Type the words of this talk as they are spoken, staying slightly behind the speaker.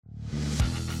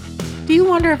Do you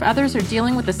wonder if others are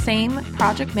dealing with the same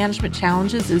project management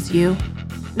challenges as you?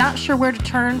 Not sure where to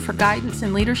turn for guidance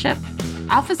and leadership?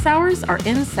 Office hours are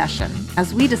in session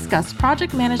as we discuss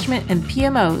project management and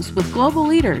PMOs with global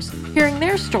leaders, hearing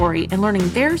their story and learning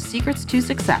their secrets to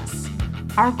success.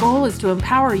 Our goal is to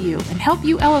empower you and help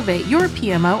you elevate your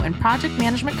PMO and project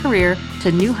management career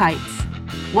to new heights.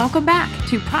 Welcome back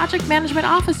to Project Management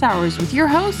Office Hours with your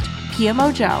host,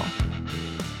 PMO Joe.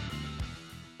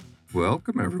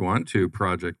 Welcome, everyone, to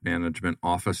Project Management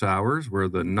Office Hours. We're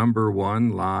the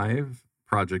 #1 live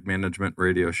project management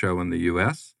radio show in the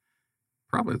U.S.,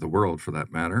 probably the world for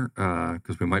that matter,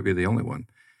 because we might be the only one.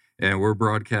 And we're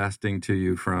broadcasting to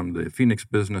you from the Phoenix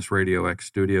Business RadioX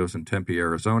studios in Tempe,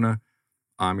 Arizona.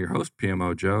 I'm your host,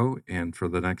 PMO Joe, and for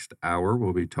the next hour,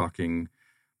 we'll be talking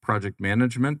project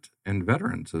management and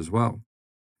veterans as well.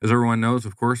 As everyone knows,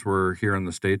 of course, we're here in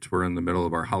the States. We're in the middle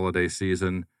of our holiday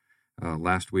season.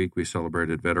 Last week, we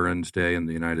celebrated Veterans Day in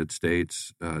the United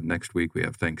States. Next week, we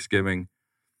have Thanksgiving.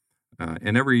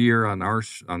 And every year on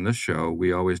this show,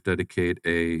 we always dedicate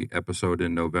a episode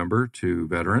in November to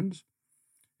veterans.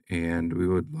 And we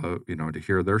would love, to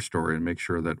hear their story and make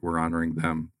sure that we're honoring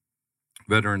them.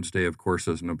 Veterans Day, of course,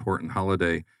 is an important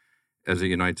holiday as it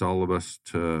unites all of us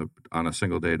on a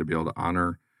single day to be able to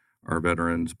honor our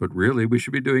veterans. But really, we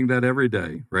should be doing that every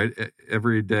day, right?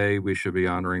 Every day, we should be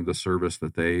honoring the service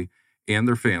that they and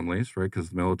their families, right? Because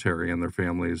the military and their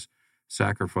families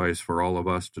sacrifice for all of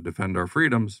us to defend our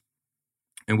freedoms.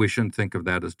 And we shouldn't think of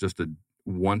that as just a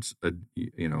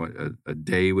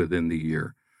day within the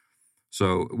year.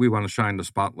 So we want to shine the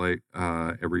spotlight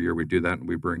every year we do that, and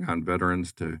we bring on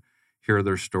veterans to hear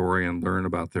their story and learn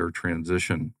about their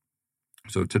transition.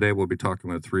 So today we'll be talking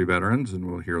with 3 veterans, and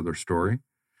we'll hear their story.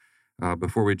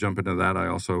 Before we jump into that, I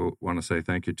also want to say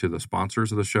thank you to the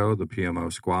sponsors of the show, the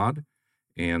PMO Squad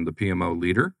and the PMO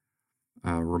Leader.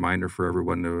 Reminder for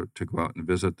everyone to go out and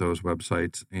visit those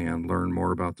websites and learn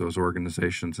more about those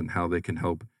organizations and how they can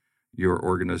help your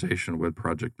organization with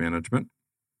project management.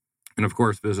 And of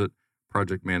course, visit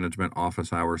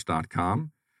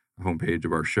projectmanagementofficehours.com, the homepage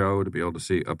of our show, to be able to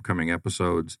see upcoming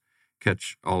episodes,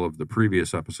 catch all of the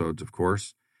previous episodes, of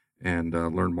course, and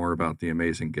learn more about the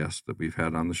amazing guests that we've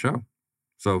had on the show.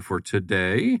 So for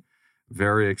today,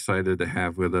 very excited to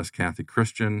have with us Cathy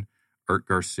Christian, Art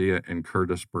García, and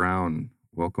Curtis Brown.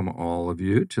 Welcome all of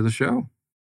you to the show.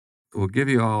 We'll give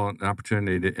you all an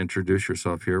opportunity to introduce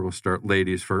yourself here. We'll start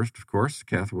ladies first, of course.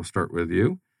 Cathy, we'll start with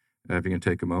you. If you can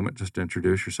take a moment just to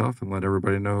introduce yourself and let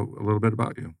everybody know a little bit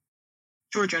about you.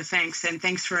 Georgia, thanks. And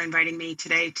thanks for inviting me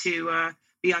today to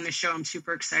be on the show. I'm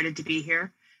super excited to be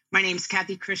here. My name's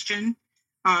Cathy Christian.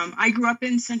 I grew up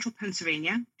in central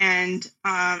Pennsylvania, and,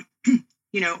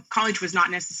 college was not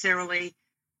necessarily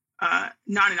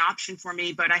not an option for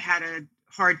me, but I had a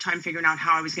hard time figuring out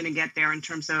how I was going to get there in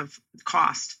terms of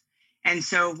cost. And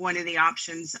so one of the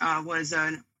options was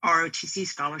an ROTC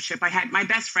scholarship. My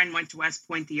best friend went to West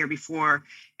Point the year before,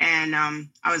 and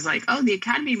I was like, oh, the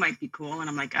academy might be cool. And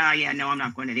I'm like, I'm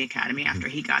not going to the academy. After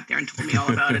he got there and told me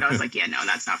all about it, I was like, no,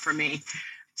 that's not for me.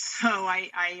 So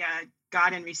I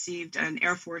got and received an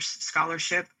Air Force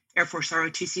scholarship, Air Force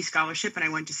ROTC scholarship, and I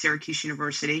went to Syracuse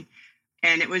University.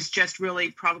 And it was just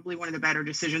really probably one of the better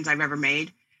decisions I've ever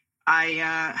made.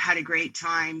 I had a great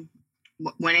time,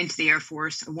 went into the Air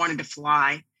Force. I wanted to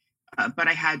fly, but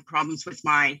I had problems with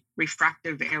my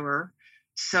refractive error.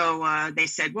 So they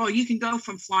said, well, you can go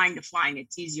from flying to flying.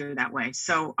 It's easier that way.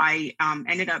 So I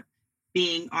ended up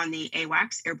being on the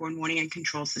AWACS, Airborne Warning and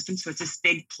Control System. So it's this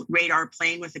big radar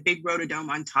plane with a big rotodome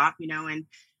on top, and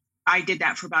I did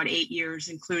that for about 8 years,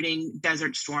 including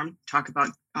Desert Storm. Talk about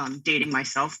dating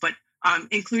myself, but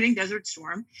including Desert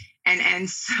Storm. And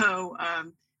so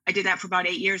I did that for about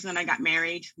 8 years. And then I got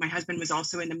married. My husband was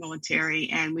also in the military,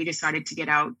 and we decided to get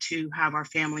out to have our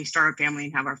family, start a family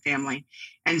and have our family.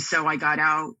 And so I got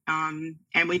out and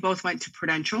we both went to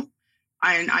Prudential.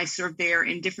 And I served there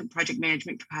in different project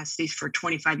management capacities for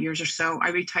 25 years or so. I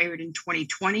retired in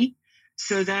 2020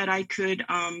 so that I could,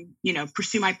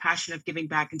 pursue my passion of giving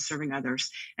back and serving others.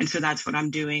 And so that's what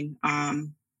I'm doing.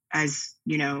 As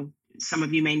some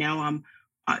of you may know, I'm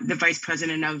the vice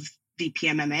president of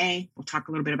VPMMA. We'll talk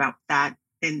a little bit about that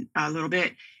in a little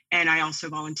bit. And I also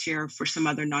volunteer for some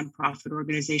other nonprofit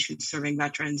organizations serving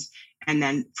veterans, and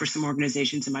then for some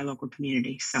organizations in my local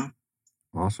community. So.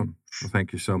 Awesome. Well,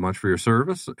 thank you so much for your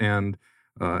service. And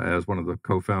as one of the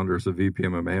co-founders of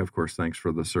VPMMA, of course, thanks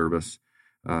for the service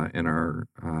in our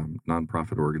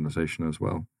nonprofit organization as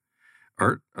well.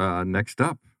 Art, next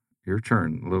up, your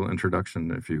turn. A little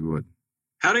introduction, if you would.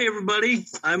 Howdy, everybody.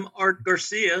 I'm Art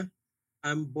García.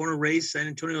 I'm born and raised San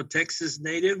Antonio, Texas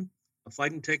native. a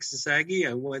fighting Texas Aggie.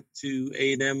 I went to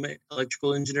A&M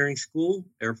Electrical Engineering School,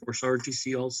 Air Force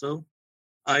ROTC also.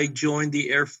 I joined the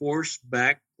Air Force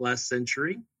back last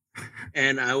century,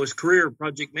 and I was career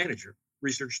project manager,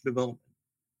 research and development.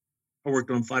 I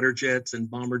worked on fighter jets and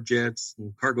bomber jets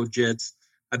and cargo jets.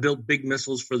 I built big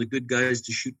missiles for the good guys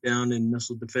to shoot down in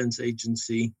Missile Defense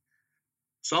Agency.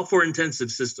 Software intensive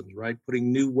systems, right?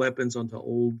 Putting new weapons onto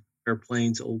old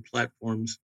airplanes, old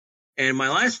platforms. And my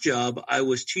last job, I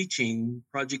was teaching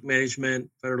project management,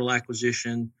 federal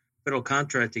acquisition, federal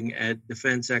contracting at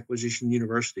Defense Acquisition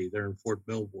University there in Fort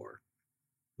Belvoir,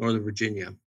 Northern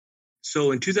Virginia.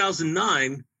 So in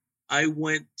 2009, I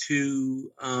went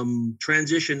to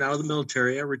transition out of the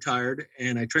military. I retired,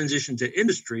 and I transitioned to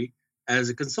industry as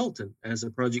a consultant, as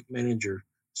a project manager.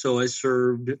 So I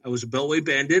was a Beltway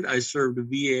bandit. I served a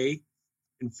VA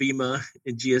and FEMA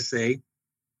and GSA.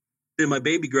 Then my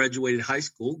baby graduated high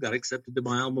school, got accepted to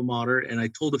my alma mater, and I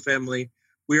told the family,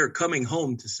 we are coming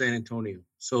home to San Antonio.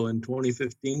 So in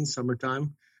 2015,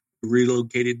 summertime, we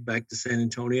relocated back to San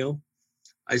Antonio.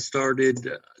 I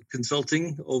started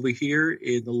consulting over here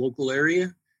in the local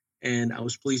area, and I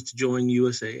was pleased to join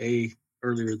USAA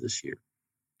earlier this year.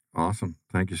 Awesome.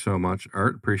 Thank you so much,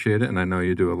 Art. Appreciate it. And I know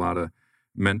you do a lot of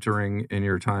mentoring in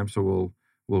your time, so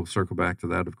we'll circle back to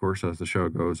that, of course, as the show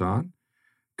goes on.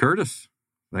 Curtis,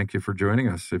 thank you for joining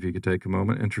us. If you could take a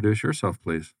moment, introduce yourself,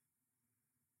 please.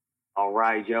 All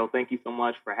right, Joe. Thank you so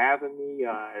much for having me.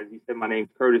 As you said, my name's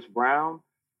Curtis Brown,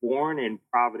 born in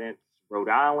Providence, Rhode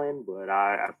Island, but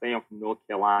I say I'm from North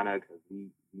Carolina because we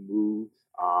moved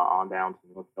on down to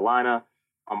North Carolina.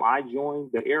 I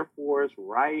joined the Air Force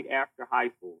right after high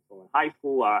school. So in high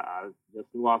school, I just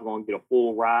knew I was going to get a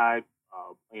full ride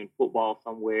playing football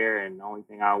somewhere, and the only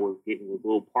thing I was getting was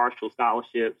little partial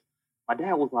scholarships. My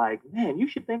dad was like, man, you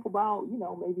should think about,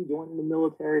 maybe joining the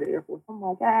military, the Air Force. I'm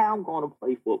like, I'm going to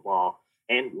play football.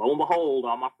 And lo and behold,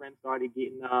 all my friends started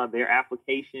getting their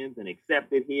applications and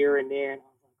accepted here and there. And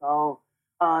I was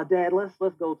like, Dad, let's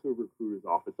go to a recruiter's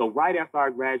office. So right after I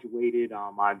graduated,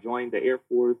 I joined the Air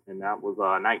Force, and that was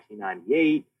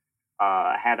 1998.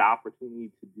 I had the opportunity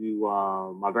to do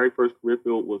my very first career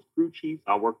field was crew chief.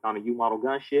 I worked on the U-model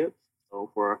gunships.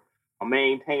 So for my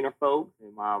maintainer folks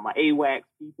and my AWACS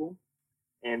people.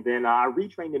 And then I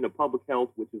retrained into public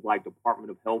health, which is like Department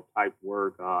of Health type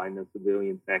work in the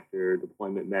civilian sector,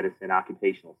 deployment medicine,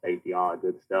 occupational safety, all that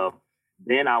good stuff.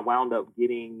 Then I wound up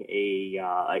getting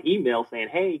an email saying,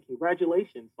 hey,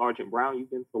 congratulations, Sergeant Brown,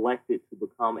 you've been selected to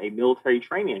become a military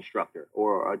training instructor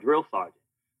or a drill sergeant.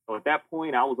 So at that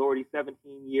point, I was already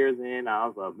 17 years in. I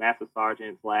was a master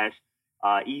sergeant /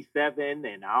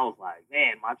 E7. And I was like,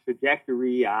 man, my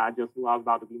trajectory, I just knew I was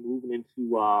about to be moving into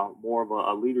more of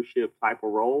a leadership type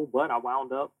of role. But I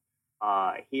wound up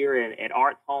here at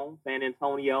Art's home, San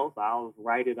Antonio. So I was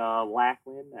right at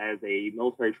Lackland as a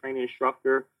military training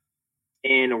instructor.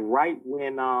 And right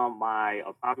when my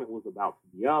assignment was about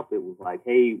to be up, it was like,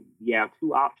 hey, we have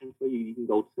two options for you. You can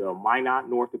go to Minot,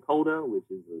 North Dakota, which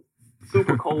is a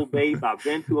super cold base. I've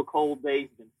been to a cold base,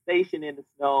 been stationed in the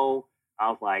snow. I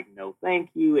was like, no, thank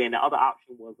you. And the other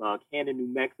option was Canton,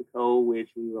 New Mexico, which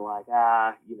we were like,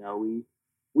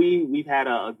 we've had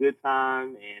a good time.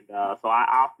 And so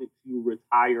I opted to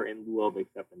retire in lieu of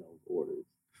accepting those orders.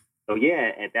 So,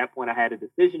 yeah, at that point, I had a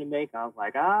decision to make. I was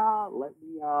like, let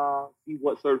me see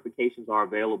what certifications are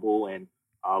available. And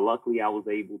luckily, I was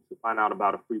able to find out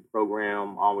about a free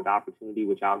program on with Opportunity,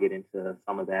 which I'll get into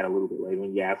some of that a little bit later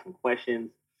when you ask some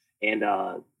questions, and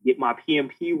get my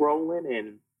PMP rolling.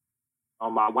 And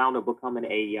I wound up becoming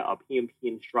a PMP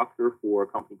instructor for a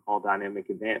company called Dynamic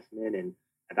Advancement, and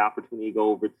had the opportunity to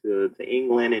go over to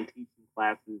England and teach some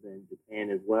classes in Japan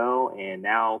as well. And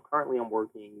now currently I'm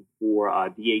working for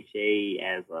DHA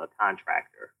as a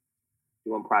contractor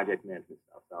doing project management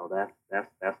stuff. So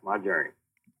that's my journey.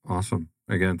 Awesome.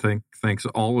 Again, thanks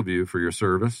all of you for your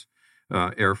service.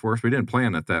 Air Force, we didn't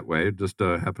plan it that way. It just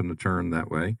happened to turn that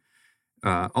way.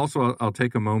 Also, I'll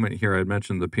take a moment here. I had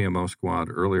mentioned the PMO Squad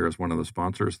earlier as one of the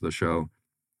sponsors of the show.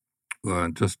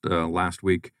 Just last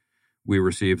week, we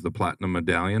received the Platinum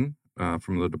Medallion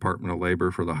from the Department of Labor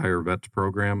for the Hire Vets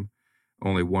program.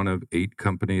 Only one of 8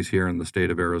 companies here in the state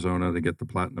of Arizona to get the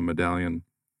Platinum Medallion.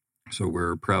 So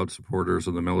we're proud supporters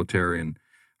of the military and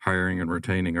hiring and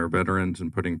retaining our veterans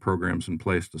and putting programs in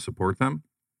place to support them.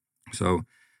 So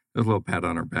there's a little pat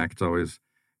on our back. It's always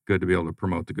good to be able to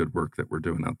promote the good work that we're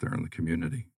doing out there in the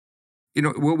community.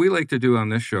 What we like to do on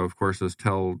this show, of course, is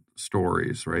tell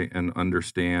stories, right, and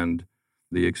understand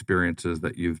the experiences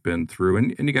that you've been through.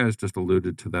 And you guys just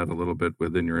alluded to that a little bit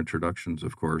within your introductions,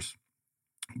 of course.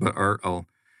 But Art, I'll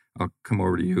come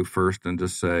over to you first and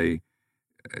just say,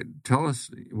 tell us,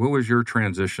 what was your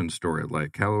transition story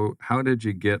like? How did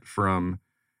you get from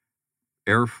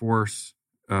Air Force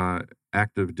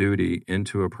active duty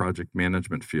into a project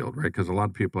management field, right? Because a lot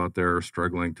of people out there are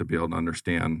struggling to be able to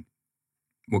understand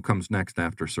what comes next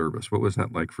after service. What was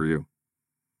that like for you?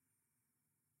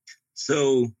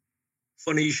 So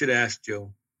funny you should ask,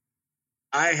 Joe.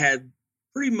 I had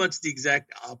pretty much the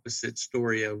exact opposite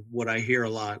story of what I hear a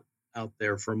lot out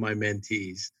there from my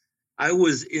mentees. I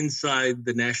was inside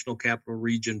the National Capital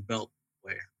Region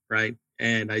Beltway, right?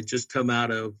 And I just come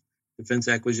out of Defense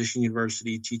Acquisition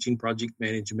University teaching project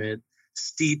management,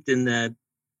 steeped in that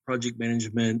project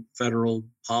management, federal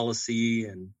policy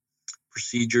and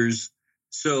procedures.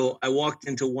 So I walked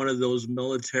into one of those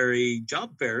military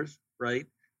job fairs, right?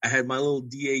 I had my little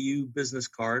DAU business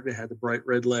card. It had the bright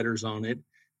red letters on it.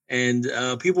 And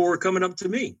people were coming up to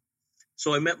me.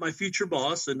 So I met my future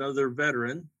boss, another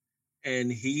veteran,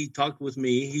 and he talked with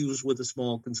me. He was with a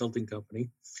small consulting company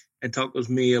and talked with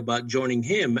me about joining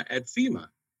him at FEMA.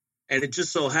 And it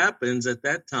just so happens at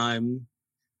that time,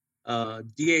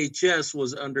 DHS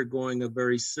was undergoing a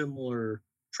very similar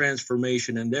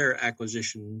transformation in their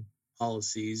acquisition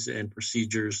policies and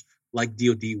procedures like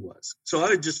DOD was. So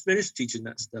I had just finished teaching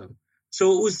that stuff.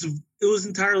 So it was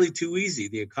entirely too easy.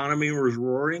 The economy was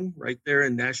roaring right there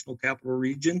in National Capital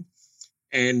Region.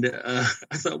 And I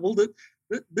thought, well,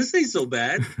 this ain't so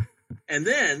bad. And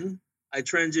then I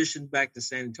transitioned back to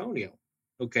San Antonio.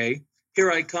 Okay. Here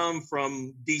I come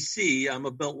from DC. I'm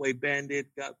a Beltway bandit,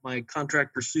 got my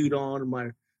contractor suit on,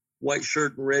 my white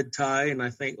shirt and red tie. And I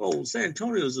think, oh, San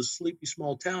Antonio is a sleepy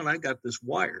small town. I got this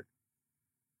wired.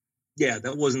 Yeah,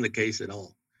 that wasn't the case at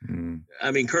all. Mm.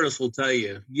 I mean, Curtis will tell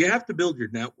you, you have to build your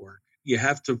network. You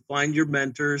have to find your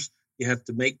mentors. You have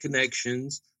to make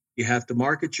connections. You have to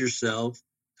market yourself.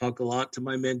 Talk a lot to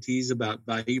my mentees about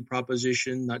value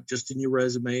proposition, not just in your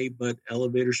resume, but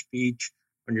elevator speech,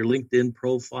 on your LinkedIn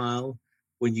profile,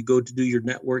 when you go to do your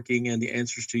networking and the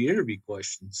answers to your interview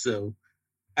questions. So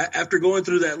after going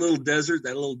through that little desert,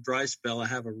 that little dry spell, I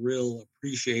have a real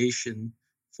appreciation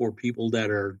for people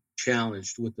that are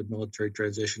challenged with the military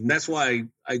transition. That's why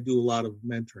I do a lot of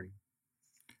mentoring.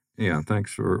 Yeah,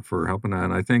 thanks for helping that.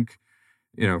 And I think,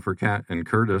 for Kat and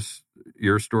Curtis,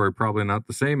 your story probably not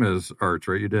the same as Art's,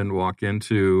 right? You didn't walk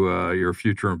into your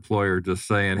future employer just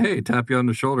saying, hey, tap you on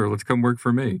the shoulder, let's come work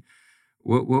for me.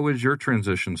 What was your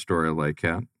transition story like,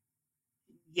 Kat?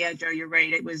 Yeah, Joe, you're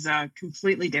right. It was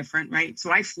completely different, right?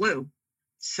 So I flew.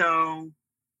 So,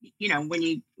 when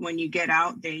you get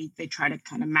out, they try to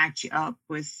kind of match you up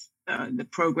with the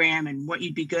program and what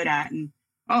you'd be good at. And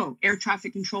air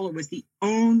traffic controller was the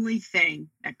only thing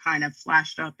that kind of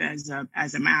flashed up as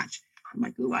a match. I'm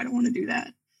like, ooh, I don't want to do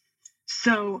that.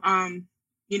 So, and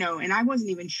I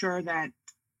wasn't even sure that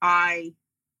I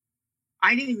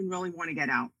didn't even really want to get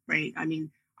out, right? I mean,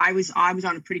 I was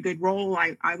on a pretty good roll.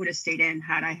 I would have stayed in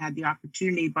had I had the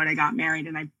opportunity, but I got married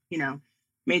and I,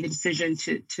 made the decision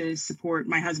to support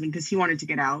my husband because he wanted to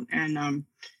get out.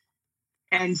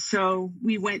 And so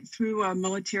we went through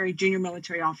a junior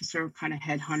military officer kind of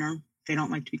headhunter. They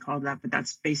don't like to be called that, but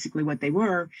that's basically what they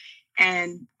were.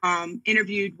 And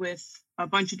interviewed with a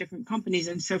bunch of different companies.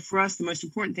 And so for us, the most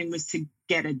important thing was to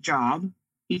get a job,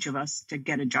 each of us to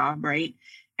get a job, right?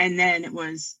 And then it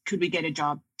was, could we get a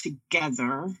job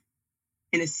together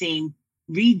in the same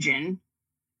region?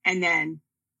 And then,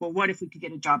 well, what if we could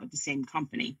get a job at the same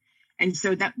company? And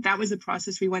so that was the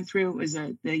process we went through. It was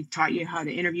they taught you how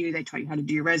to interview. They taught you how to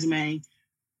do your resume.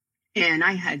 And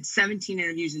I had 17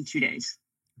 interviews in 2 days.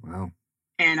 Wow.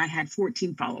 And I had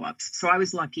 14 follow-ups. So I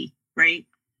was lucky, right?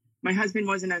 My husband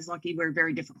wasn't as lucky. We're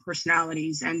very different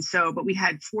personalities. And so, but we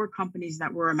had 4 companies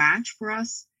that were a match for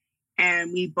us.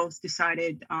 And we both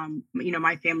decided,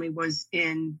 my family was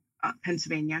in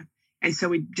Pennsylvania. And so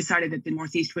we decided that the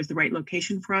Northeast was the right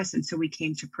location for us. And so we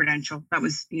came to Prudential. That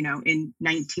was, in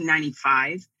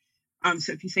 1995.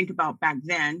 So if you think about back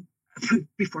then,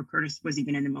 before Curtis was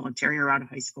even in the military or out of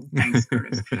high school. Thanks,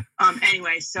 Curtis.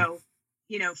 Anyway, so,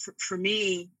 for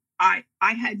me, I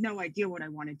had no idea what I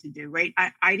wanted to do, right?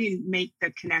 I didn't make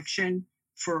the connection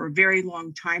for a very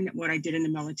long time that what I did in the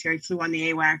military, flew on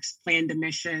the AWACS, planned the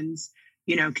missions,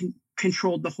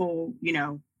 controlled the whole,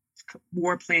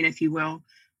 war plan, if you will.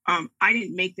 I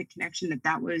didn't make the connection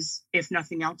that was, if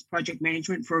nothing else, project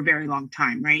management for a very long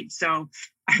time, right? So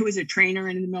I was a trainer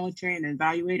in the military and an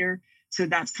evaluator. So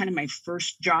that's kind of my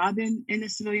first job in the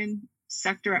civilian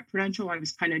sector at Prudential. I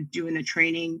was kind of doing the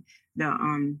training,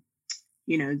 all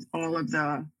of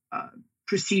the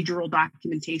procedural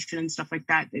documentation and stuff like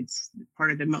that. It's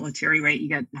part of the military, right? You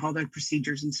got all the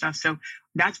procedures and stuff. So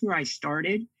that's where I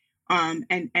started.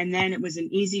 And then it was an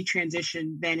easy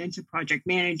transition then into project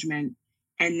management.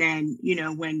 And then,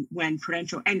 when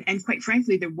Prudential, and quite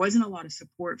frankly, there wasn't a lot of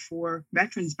support for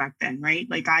veterans back then, right?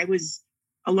 Like I was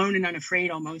alone and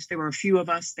unafraid almost. There were a few of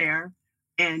us there.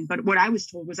 But what I was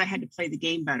told was I had to play the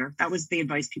game better. That was the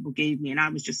advice people gave me. And I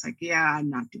was just like, yeah, I'm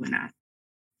not doing that.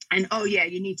 And, oh, yeah,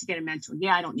 you need to get a mentor.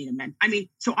 Yeah, I don't need a mentor. I mean,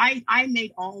 so I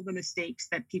made all the mistakes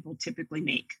that people typically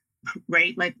make,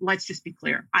 right? Like, let's just be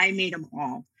clear. I made them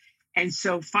all. And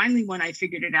so finally, when I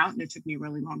figured it out, and it took me a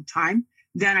really long time,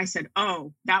 then I said,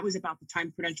 oh, that was about the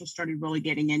time Prudential started really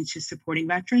getting into supporting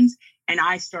veterans. And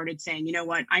I started saying, you know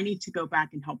what, I need to go back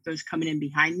and help those coming in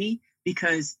behind me,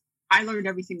 because I learned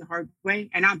everything the hard way.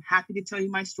 And I'm happy to tell you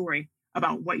my story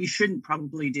about what you shouldn't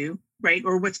probably do, right?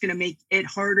 Or what's going to make it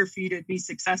harder for you to be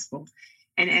successful.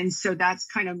 And so that's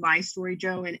kind of my story,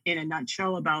 Joe, in a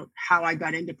nutshell, about how I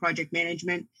got into project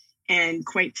management. And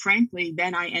quite frankly,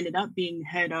 then I ended up being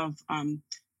head of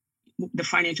the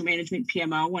financial management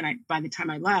PMO by the time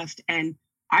I left. And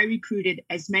I recruited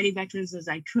as many veterans as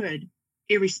I could,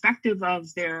 irrespective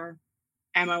of their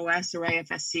MOS or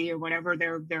AFSC or whatever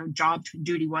their job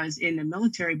duty was in the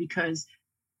military, because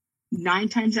 9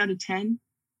 times out of 10,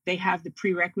 they have the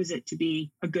prerequisite to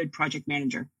be a good project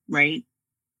manager, right?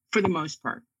 For the most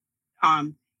part,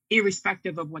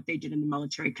 irrespective of what they did in the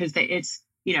military, because it's,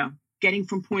 getting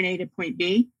from point A to point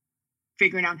B,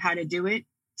 figuring out how to do it.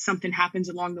 Something happens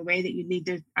along the way that you need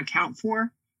to account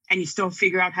for, and you still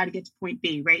figure out how to get to point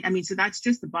B, right? I mean, so that's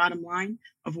just the bottom line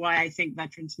of why I think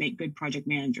veterans make good project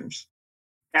managers.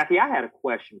 Cathy, I had a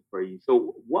question for you.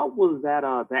 So what was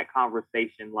that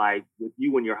conversation like with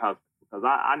you and your husband? Because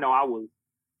I know I was,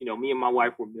 me and my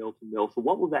wife were mill to mill. So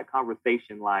what was that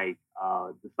conversation like,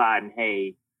 deciding,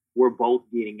 hey, we're both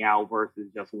getting out versus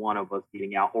just one of us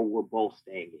getting out, or we're both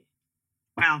staying in?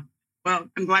 Wow. Well,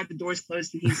 I'm glad the door's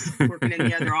closed and he's working in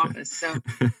the other office. So,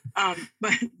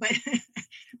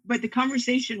 but the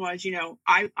conversation was,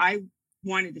 I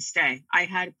wanted to stay. I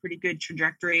had a pretty good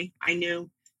trajectory. I knew,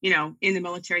 in the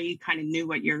military, you kind of knew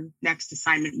what your next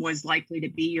assignment was likely to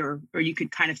be, or you could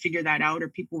kind of figure that out, or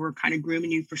people were kind of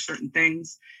grooming you for certain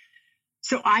things.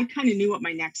 So I kind of knew what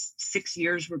my next 6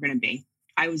 years were going to be.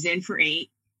 I was in for 8.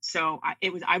 So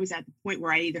I was at the point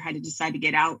where I either had to decide to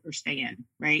get out or stay in,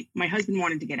 right? My husband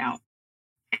wanted to get out.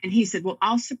 And he said, well,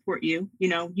 I'll support you.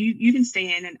 You can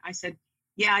stay in. And I said,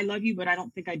 yeah, I love you, but I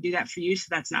don't think I'd do that for you. So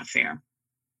that's not fair.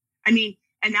 I mean,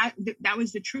 and that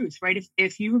was the truth, right?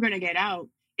 If you were going to get out,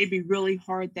 it'd be really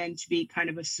hard then to be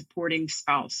kind of a supporting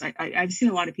spouse. I've seen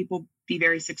a lot of people be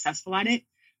very successful at it.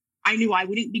 I knew I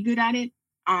wouldn't be good at it.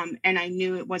 And I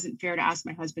knew it wasn't fair to ask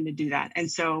my husband to do that. And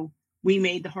so we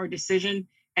made the hard decision.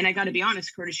 And I got to be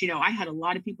honest, Curtis, I had a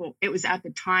lot of people. It was at the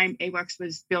time AWEX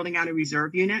was building out a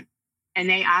reserve unit, and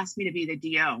they asked me to be the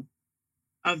DO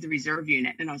of the reserve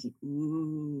unit. And I was like,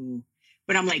 ooh.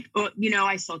 But I'm like,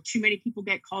 I saw too many people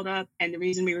get called up. And the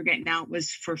reason we were getting out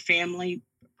was for family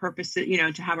purposes,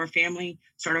 to have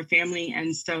start our family.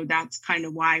 And so that's kind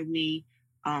of why we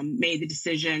made the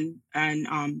decision. And,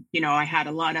 I had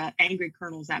a lot of angry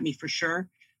colonels at me for sure.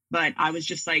 But I was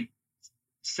just like,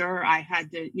 sir, I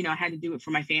had to do it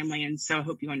for my family. And so I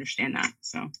hope you understand that.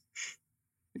 So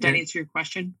did that answer your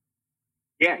question?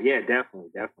 Yeah,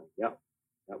 definitely. Yep.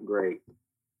 Great.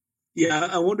 Yeah,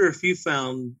 I wonder if you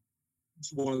found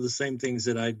one of the same things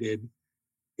that I did,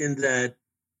 in that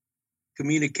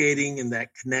communicating and that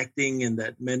connecting and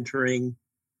that mentoring,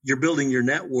 you're building your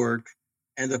network,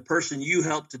 and the person you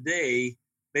help today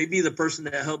may be the person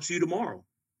that helps you tomorrow.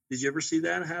 Did you ever see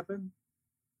that happen?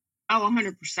 Oh,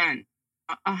 100%.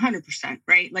 100%,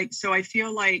 right? Like, so I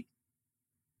feel like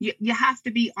you have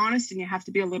to be honest and you have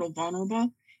to be a little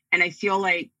vulnerable. And I feel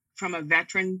like from a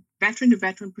veteran to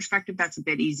veteran perspective, that's a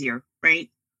bit easier, right?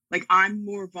 Like I'm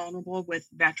more vulnerable with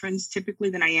veterans typically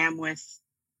than I am with,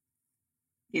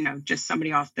 just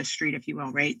somebody off the street, if you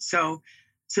will, right? So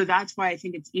that's why I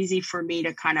think it's easy for me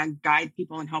to kind of guide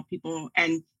people and help people.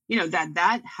 And,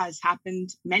 that has happened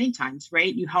many times,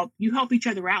 right? You help each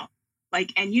other out.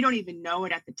 Like, and you don't even know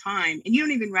it at the time. And you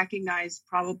don't even recognize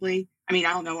probably, I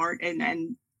don't know, Art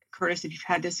and Curtis, if you've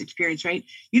had this experience, right?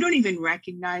 You don't even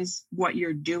recognize what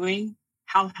you're doing,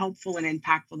 how helpful and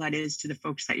impactful that is to the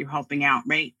folks that you're helping out,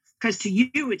 right? Because to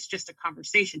you, it's just a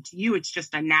conversation. To you, it's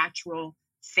just a natural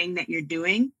thing that you're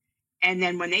doing. And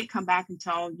then when they come back and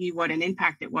tell you what an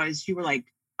impact it was, you were like,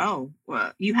 oh,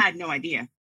 well, you had no idea.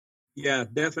 Yeah,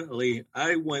 definitely.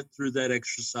 I went through that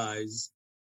exercise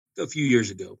a few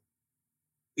years ago.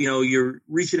 You're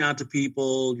reaching out to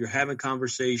people, you're having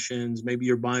conversations, maybe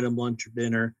you're buying them lunch or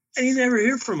dinner, and you never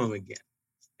hear from them again.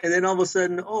 And then all of a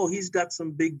sudden, oh, he's got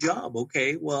some big job.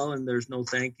 Okay, well, and there's no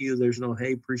thank you. There's no,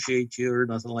 hey, appreciate you or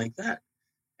nothing like that.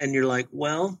 And you're like,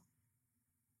 well,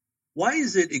 why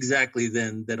is it exactly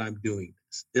then that I'm doing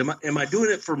this? Am I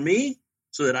doing it for me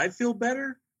so that I feel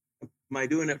better? Am I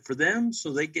doing it for them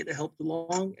so they get helped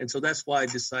along? And so that's why I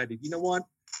decided, you know what?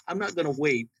 I'm not going to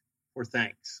wait for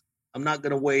thanks. I'm not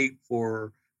going to wait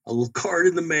for a little card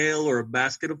in the mail or a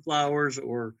basket of flowers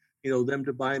or, them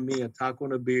to buy me a taco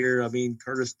and a beer. I mean,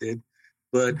 Curtis did,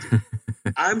 but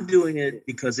I'm doing it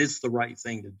because it's the right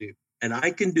thing to do. And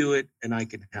I can do it and I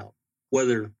can help,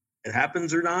 whether it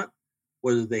happens or not,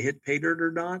 whether they hit pay dirt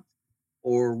or not,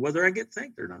 or whether I get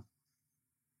thanked or not.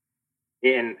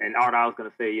 And Art, I was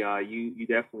going to say, you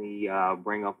definitely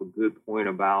bring up a good point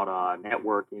about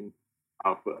networking.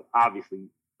 Obviously,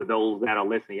 for those that are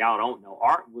listening, y'all don't know,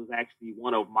 Art was actually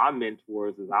one of my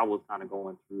mentors as I was kind of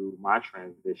going through my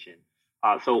transition.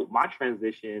 So my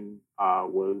transition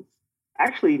was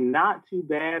actually not too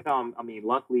bad.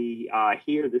 Luckily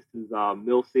here, this is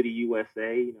Mill City,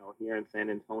 USA, here in San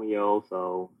Antonio.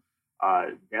 So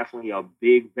definitely a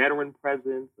big veteran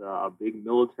presence, a big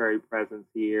military presence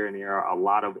here. And there are a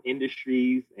lot of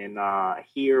industries and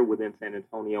here within San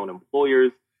Antonio and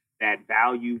employers that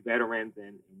value veterans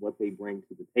and what they bring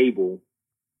to the table.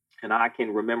 And I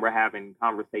can remember having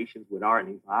conversations with Art,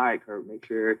 and he's like, all right, Kurt, make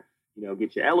sure,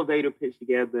 get your elevator pitch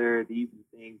together. These are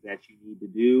the things that you need to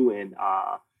do. And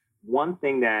one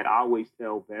thing that I always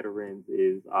tell veterans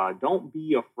is don't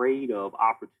be afraid of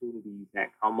opportunities that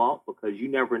come up, because you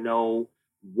never know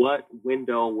what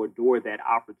window or door that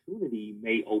opportunity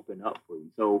may open up for you.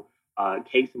 So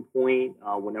case in point,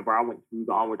 whenever I went through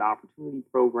the Onward Opportunity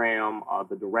Program,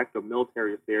 the Director of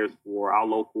Military Affairs for our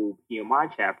local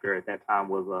PMI chapter at that time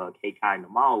was Cathy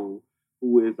Christian,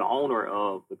 who is the owner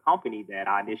of the company that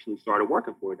I initially started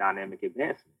working for, Dynamic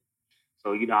Advancement.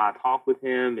 So, I talked with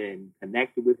him and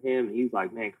connected with him. And he's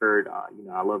like, man, Kurt,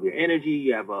 I love your energy.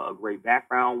 You have a great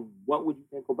background. What would you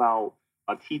think about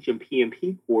teaching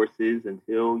PMP courses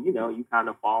until, you kind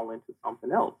of fall into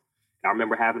something else? And I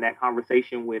remember having that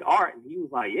conversation with Art, and he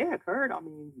was like, yeah, Kurt,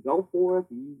 go for it.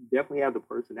 You definitely have the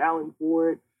personality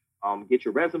for it. Get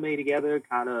your resume together,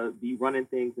 kind of be running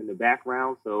things in the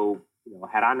background. So,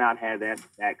 had I not had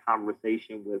that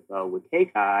conversation with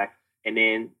Kekai, and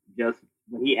then just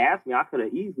when he asked me, I could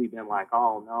have easily been like,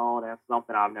 oh, no, that's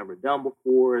something I've never done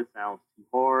before. It sounds too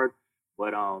hard.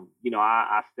 But,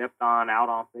 I stepped out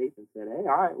on faith and said, hey,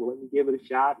 all right, well, let me give it a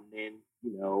shot. And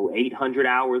then, 800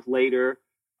 hours later,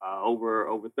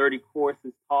 over 30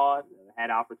 courses taught,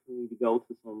 had opportunity to go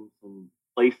to some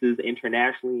places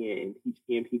internationally and teach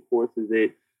PMP courses.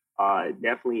 It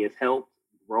definitely has helped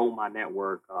grow my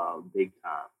network big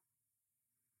time.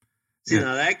 See,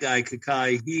 now that guy,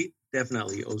 Kakai, he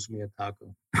definitely owes me a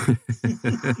taco.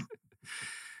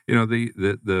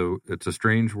 It's a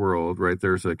strange world, right?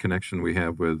 There's a connection we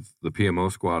have with the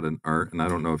PMO squad and Art, and I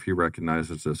don't know if he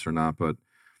recognizes this or not, but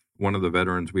one of the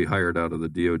veterans we hired out of the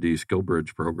DoD Skill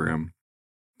Bridge program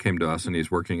came to us, and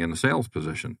he's working in a sales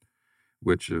position,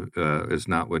 which is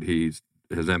not what his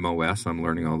MOS. I'm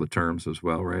learning all the terms as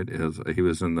well, right? He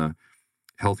was in the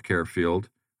healthcare field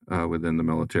within the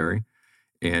military,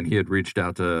 and he had reached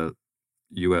out to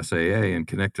USAA and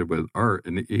connected with Art,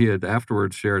 and he had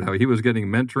afterwards shared how he was getting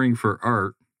mentoring from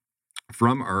Art,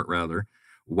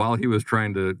 while he was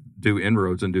trying to do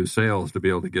inroads and do sales to be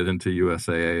able to get into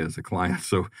USAA as a client.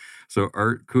 So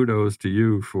Art, kudos to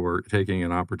you for taking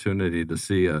an opportunity to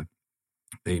see a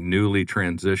newly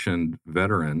transitioned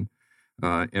veteran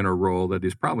in a role that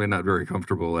he's probably not very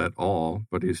comfortable at all,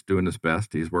 but he's doing his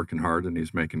best. He's working hard and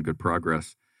he's making good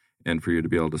progress. And for you to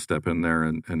be able to step in there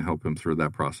and help him through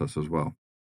that process as well.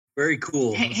 Very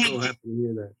cool. I'm so happy to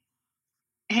hear that.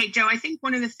 Hey, Joe, I think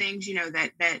one of the things,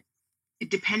 that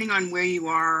depending on where you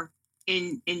are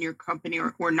in your company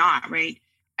or not, right?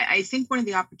 I think one of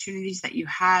the opportunities that you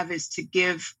have is to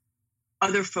give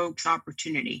other folks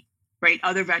opportunity, right?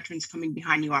 Other veterans coming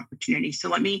behind you opportunity. So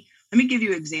let me give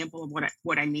you an example of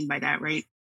what I mean by that, right?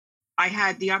 I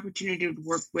had the opportunity to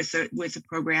work with a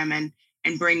program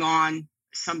and bring on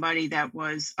somebody that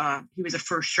was he was a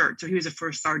first shirt, so he was a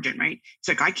first sergeant, right? It's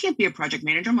like, I can't be a project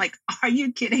manager. I'm like, are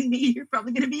you kidding me? You're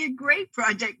probably going to be a great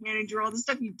project manager. All the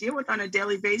stuff you deal with on a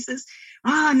daily basis.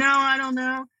 Oh no, I don't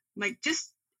know. I'm like,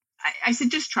 I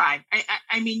said, just try.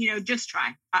 Just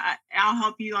try. I'll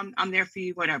help you. I'm there for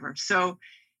you. Whatever. So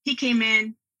he came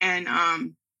in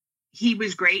and he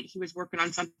was great. He was working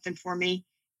on something for me,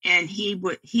 and he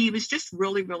was just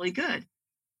really, really good.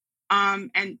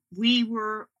 And we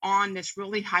were on this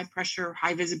really high pressure,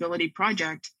 high visibility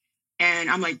project. And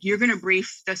I'm like, you're going to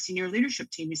brief the senior leadership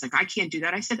team. He's like, I can't do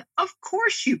that. I said, of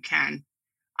course you can.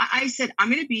 I said, I'm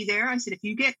going to be there. I said, if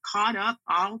you get caught up,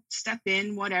 I'll step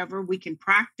in, whatever. We can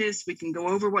practice. We can go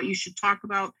over what you should talk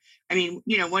about. I mean,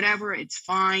 whatever, it's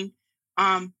fine.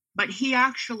 But he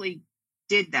actually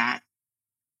did that.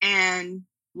 And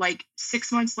like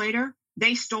 6 months later,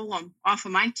 they stole him off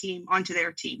of my team onto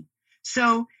their team.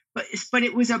 So, but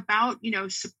it was about,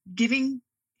 giving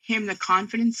him the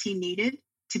confidence he needed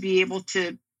to be able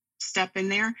to step in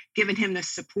there, giving him the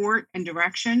support and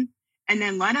direction, and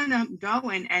then letting them go.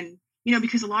 And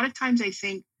because a lot of times I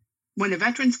think when the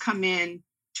veterans come in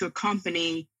to a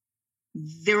company,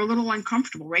 they're a little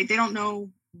uncomfortable, right? They don't know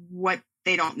what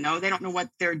they don't know. They don't know what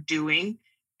they're doing.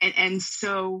 And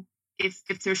so if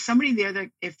there's somebody there that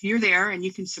if you're there and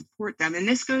you can support them, and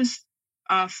this goes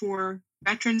for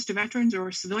veterans to veterans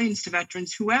or civilians to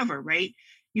veterans, whoever, right?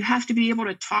 You have to be able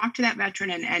to talk to that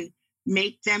veteran and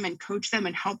make them and coach them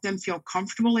and help them feel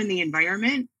comfortable in the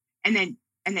environment, and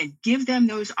then give them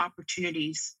those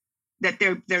opportunities that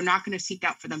they're not going to seek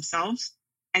out for themselves,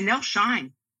 and they'll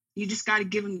shine. You just got to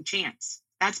give them a chance.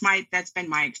 That's been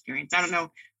my experience. I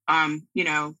don't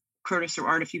know, Curtis or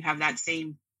Art, if you have that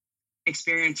same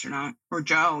experience or not, or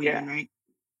Joe, even, right?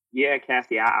 Yeah,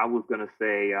 Cathy, I was going to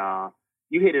say,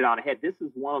 you hit it on the head. This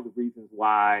is one of the reasons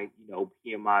why,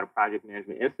 PMI, the Project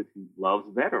Management Institute, loves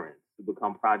veterans to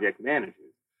become project managers.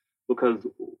 Because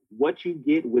what you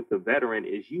get with the veteran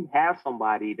is you have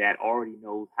somebody that already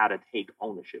knows how to take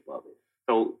ownership of it.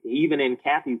 So even in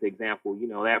Cathy's example,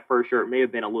 that first year may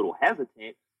have been a little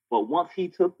hesitant, but once he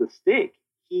took the stick,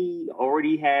 he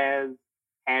already has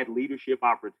had leadership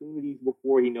opportunities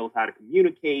before. He knows how to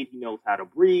communicate. He knows how to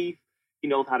brief. He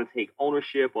knows how to take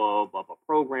ownership of a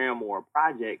program or a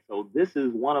project. So this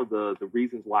is one of the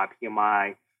reasons why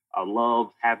PMI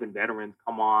loves having veterans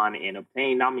come on and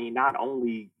obtain, not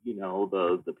only,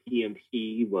 the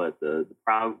PMP, but the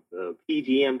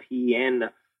PGMP and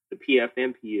the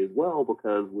PFMP as well,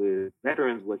 because with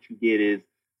veterans, what you get is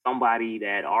somebody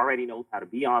that already knows how to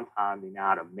be on time. They know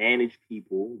how to manage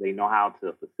people. They know how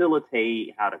to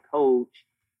facilitate, how to coach,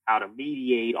 how to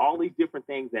mediate, all these different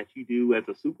things that you do as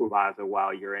a supervisor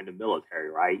while you're in the military,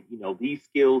 right? These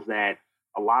skills that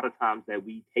a lot of times that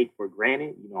we take for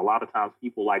granted, a lot of times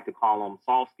people like to call them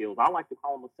soft skills. I like to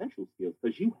call them essential skills,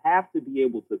 because you have to be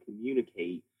able to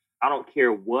communicate. I don't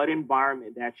care what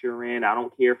environment that you're in. I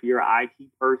don't care if you're an IT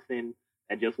person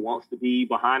that just wants to be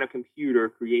behind a computer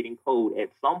creating code.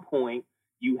 At some point,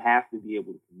 you have to be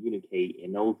able to communicate,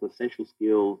 and those essential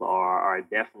skills are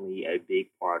definitely a big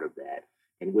part of that.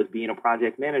 And with being a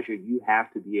project manager, you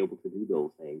have to be able to do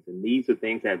those things. And these are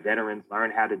things that veterans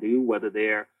learn how to do, whether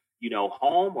they're,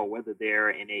 home or whether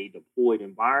they're in a deployed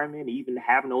environment, even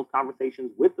having those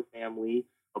conversations with the family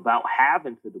about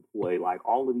having to deploy, like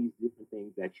all of these different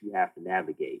things that you have to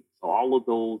navigate. So all of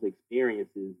those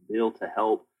experiences build to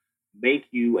help make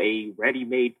you a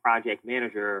ready-made project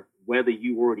manager, whether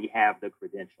you already have the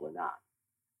credential or not.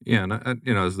 Yeah,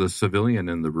 and as the civilian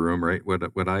in the room, right?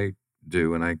 What I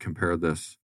do, and I compare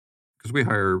this, because we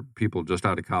hire people just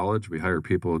out of college, we hire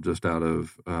people just out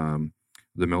of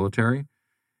the military.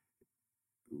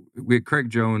 Craig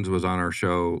Jones was on our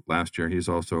show last year. He's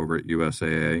also over at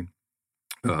USAA,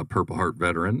 Purple Heart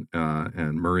veteran,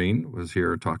 and Marine was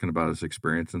here talking about his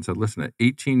experience and said, listen, at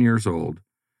 18 years old,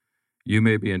 you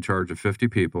may be in charge of 50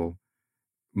 people,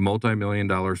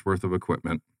 multi-million-dollar worth of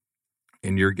equipment,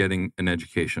 and you're getting an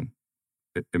education.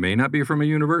 It may not be from a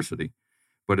university,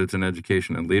 but it's an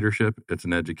education in leadership. It's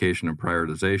an education in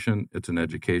prioritization. It's an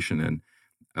education in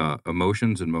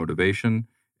emotions and motivation.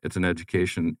 It's an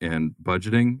education in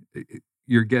budgeting.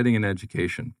 You're getting an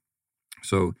education.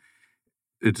 So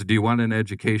do you want an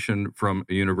education from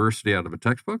a university out of a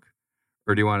textbook?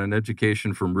 Or do you want an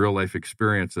education from real life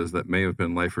experiences that may have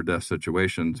been life or death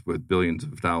situations with billions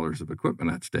of dollars of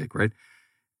equipment at stake, right?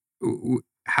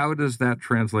 How does that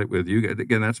translate with you?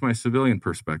 Again, that's my civilian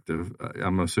perspective.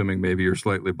 I'm assuming maybe you're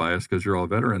slightly biased because you're all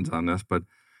veterans on this, but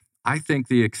I think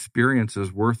the experience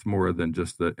is worth more than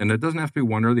just and it doesn't have to be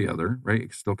one or the other, right?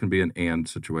 It still can be an and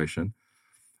situation.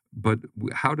 But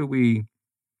how do we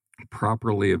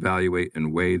properly evaluate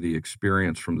and weigh the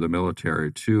experience from the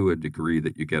military to a degree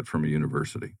that you get from a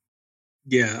university?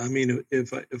 Yeah,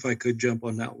 if I could jump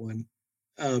on that one,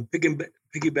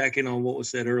 piggybacking on what was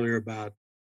said earlier about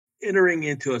entering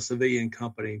into a civilian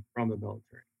company from the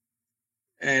military.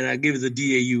 And I give the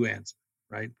DAU answer,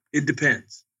 right? It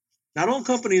depends. Not all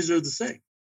companies are the same.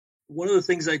 One of the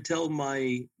things I tell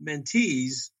my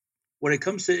mentees when it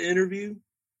comes to interview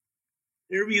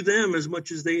them as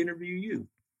much as they interview you.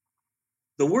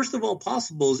 The worst of all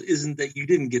possibles isn't that you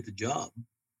didn't get the job.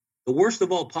 The worst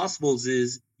of all possibles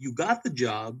is you got the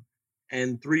job,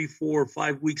 and 3, 4,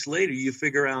 5 weeks later, you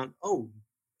figure out, oh,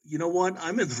 you know what?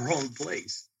 I'm in the wrong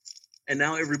place. And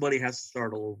now everybody has to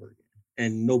start all over again.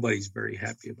 And nobody's very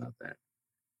happy about that.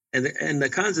 And the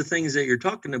kinds of things that you're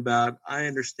talking about, I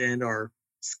understand are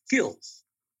skills.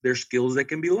 They're skills that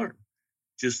can be learned.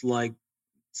 Just like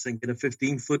sinking a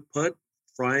 15-foot putt,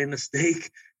 frying a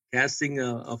steak, casting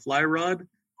a fly rod.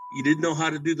 You didn't know how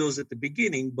to do those at the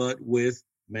beginning, but with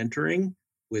mentoring,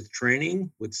 with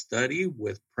training, with study,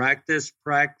 with practice,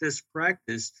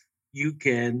 you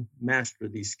can master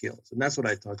these skills. And that's what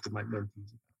I talk to my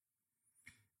mentees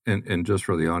about. And just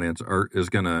for the audience, Art is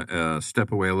going to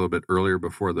step away a little bit earlier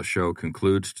before the show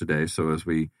concludes today. So as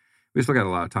we still got a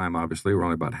lot of time, obviously. We're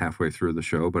only about halfway through the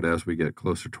show. But as we get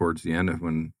closer towards the end,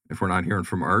 if we're not hearing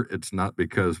from Art, it's not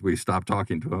because we stopped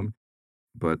talking to him.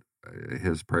 But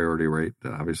his priority rate,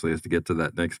 obviously, is to get to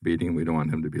that next meeting. We don't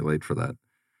want him to be late for that.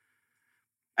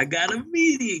 I got a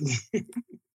meeting.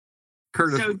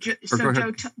 Curtis.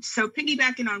 So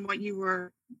piggybacking on what you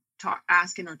were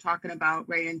asking or talking about,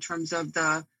 right, in terms of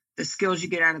the skills you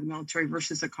get out of the military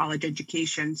versus a college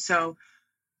education. So,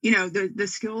 you know, the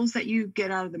skills that you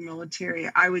get out of the military,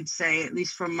 I would say, at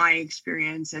least from my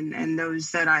experience and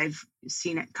those that I've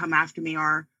seen it come after me,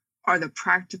 are the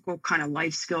practical kind of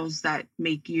life skills that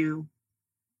make you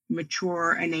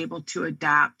mature and able to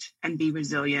adapt and be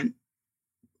resilient,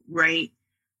 right?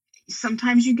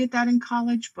 Sometimes you get that in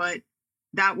college, but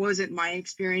that wasn't my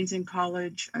experience in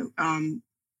college.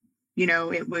 You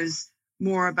know, it was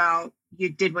more about you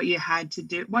did what you had to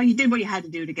do. Well, you did what you had to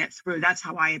do to get through. That's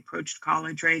how I approached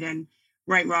college, right? And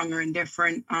right, wrong, or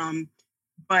indifferent.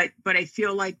 But I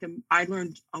feel like I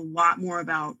learned a lot more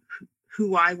about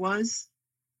who I was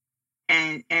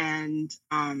and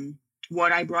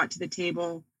what I brought to the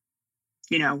table,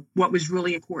 you know, what was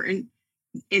really important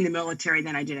in the military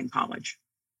than I did in college,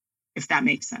 if that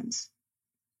makes sense.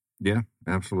 Yeah,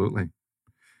 absolutely.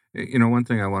 You know, one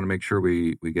thing I want to make sure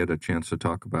we get a chance to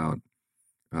talk about,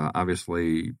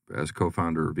 obviously, as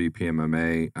co-founder of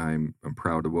VPMMA, I'm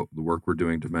proud of the work we're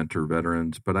doing to mentor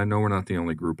veterans, but I know we're not the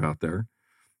only group out there.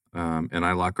 And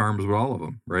I lock arms with all of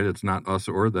them, right? It's not us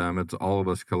or them. It's all of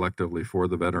us collectively for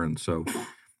the veterans. So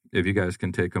if you guys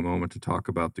can take a moment to talk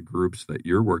about the groups that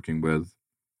you're working with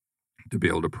to be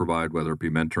able to provide, whether it be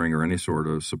mentoring or any sort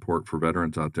of support for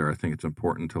veterans out there, I think it's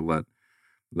important to let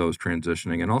those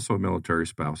transitioning and also military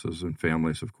spouses and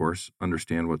families, of course,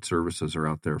 understand what services are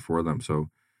out there for them. So,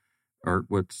 Art,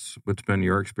 what's been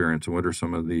your experience and what are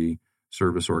some of the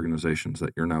service organizations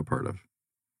that you're now part of?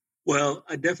 Well,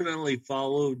 I definitely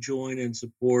follow, join, and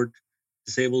support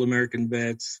Disabled American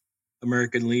Vets,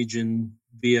 American Legion,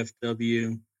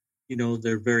 VFW. You know,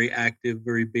 they're very active,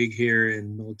 very big here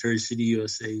in Military City,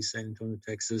 USA, San Antonio,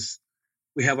 Texas.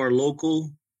 We have our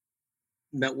local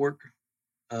network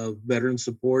of veteran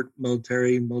support,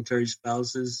 military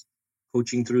spouses,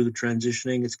 coaching through the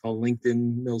transitioning. It's called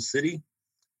LinkedIn Mill City.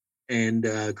 And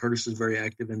Curtis is very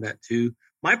active in that too.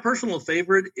 My personal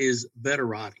favorite is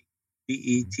Veterati,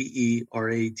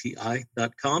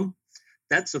 VETERATI.com.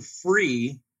 That's a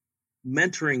free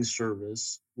mentoring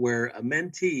service where a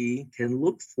mentee can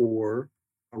look for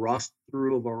a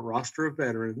roster of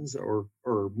veterans or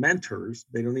mentors.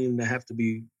 They don't even have to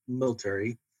be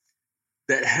military,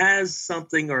 that has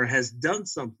something or has done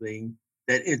something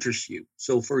that interests you.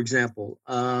 So, for example,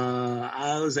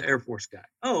 I was an Air Force guy.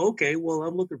 Oh, okay. Well,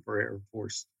 I'm looking for an Air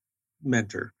Force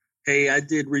mentor. Hey, I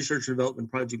did research and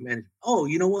development project management. Oh,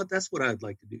 you know what? That's what I'd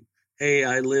like to do. Hey,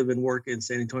 I live and work in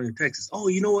San Antonio, Texas. Oh,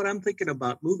 you know what? I'm thinking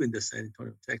about moving to San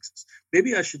Antonio, Texas.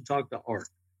 Maybe I should talk to Art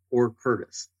or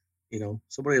Curtis, you know,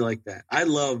 somebody like that. I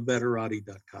love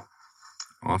Veterati.com.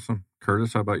 Awesome.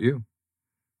 Curtis, how about you?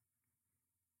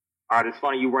 All right, it's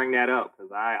funny you bring that up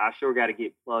because I sure got to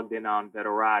get plugged in on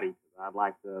Veterati because I'd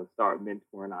like to start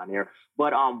mentoring on there.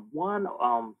 But one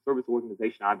service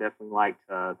organization I definitely like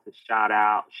to shout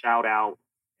out,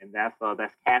 and that's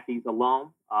Cathy's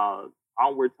alum,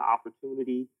 Onward to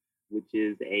Opportunity, which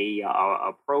is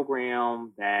a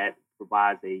program that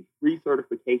provides a free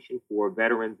certification for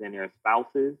veterans and their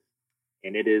spouses,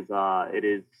 and it is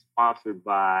sponsored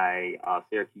by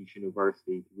Syracuse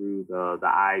University through the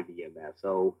IVMS.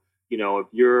 So, you know, if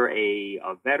you're a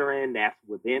veteran that's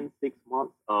within 6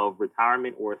 months of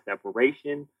retirement or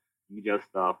separation, you just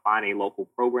find a local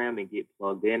program and get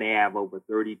plugged in. They have over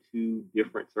 32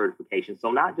 different certifications.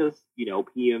 So not just, you know,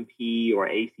 PMP or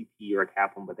ACP or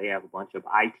CAPM, but they have a bunch of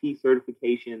IT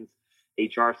certifications,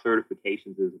 HR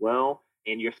certifications as well.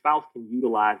 And your spouse can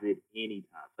utilize it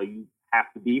anytime. So you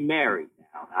have to be married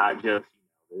now, not just,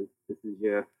 you know, this is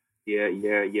your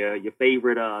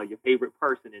favorite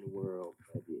person in the world.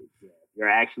 You're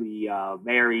actually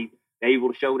married,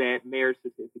 able to show that marriage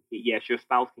certificate. Yes, your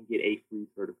spouse can get a free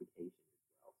certification as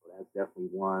well. definitely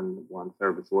one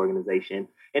service organization.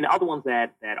 And the other ones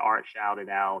that Art shouted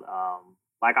out,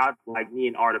 like me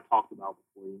and Art have talked about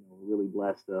before, we're really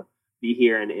blessed to be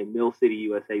here in Mill City,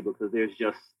 USA, because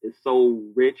it's so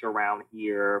rich around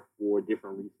here for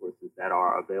different resources that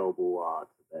are available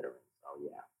to veterans. So,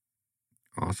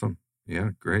 yeah. Awesome.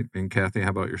 Yeah, great. And Cathy, how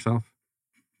about yourself?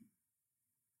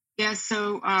 Yeah,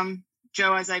 so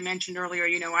Joe, as I mentioned earlier,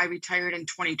 I retired in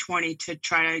 2020 to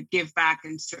try to give back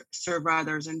and serve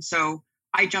others. And so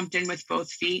I jumped in with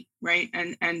both feet, right?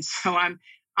 And so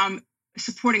I'm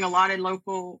supporting a lot of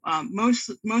local,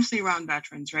 mostly around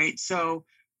veterans, right? So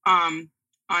I'm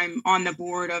on the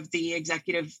board of the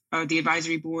the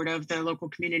advisory board of the local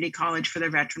community college for their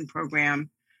veteran program.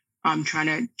 I'm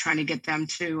trying to get them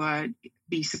to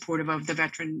be supportive of the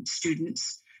veteran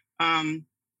students.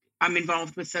 I'm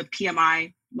involved with the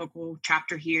PMI local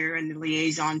chapter here and the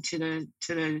liaison to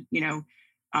the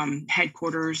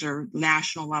headquarters or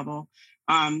national level.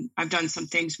 I've done some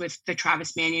things with the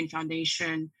Travis Manion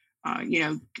Foundation,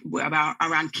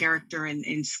 around character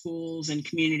in schools and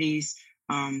communities.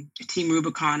 Team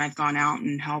Rubicon, I've gone out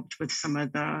and helped with some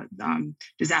of the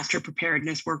disaster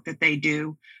preparedness work that they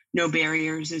do. No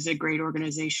Barriers is a great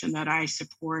organization that I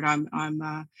support. I'm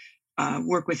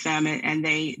work with them, and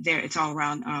it's all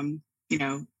around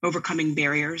overcoming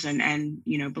barriers and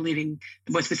believing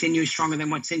what's within you is stronger than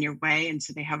what's in your way. And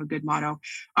so they have a good motto.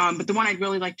 But the one I'd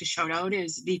really like to shout out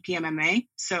is VPMMA.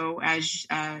 So as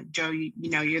Joe,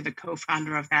 you're the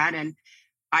co-founder of that, and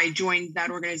I joined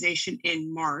that organization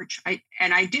in March. I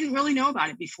didn't really know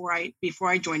about it before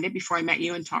I joined it, before I met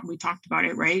you and we talked about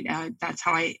it, right? That's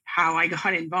how I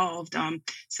got involved.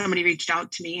 Somebody reached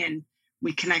out to me and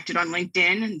we connected on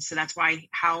LinkedIn. And so that's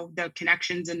how the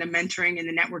connections and the mentoring and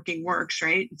the networking works,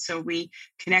 right? And so we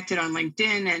connected on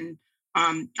LinkedIn, and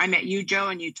I met you, Joe,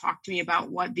 and you talked to me about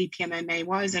what VPMMA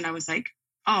was. And I was like,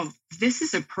 oh, this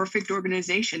is a perfect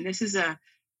organization. This is a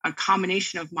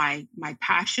combination of my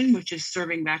passion, which is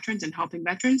serving veterans and helping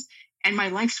veterans, and my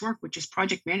life's work, which is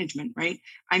project management, right?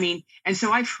 I mean, and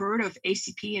so I've heard of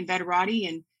ACP and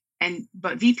Veterati,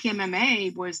 but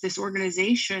VPMMA was this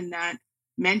organization that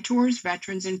mentors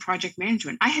veterans in project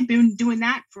management. I had been doing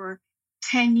that for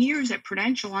 10 years at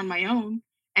Prudential on my own.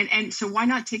 And so why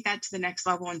not take that to the next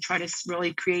level and try to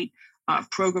really create a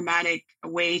programmatic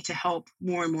way to help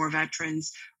more and more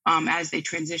veterans as they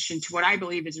transition to what I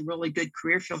believe is a really good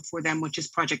career field for them, which is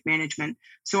project management.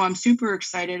 So I'm super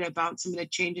excited about some of the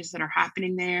changes that are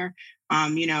happening there.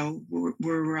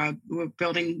 We're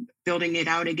building it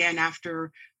out again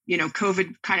after,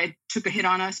 COVID kind of took a hit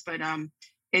on us, but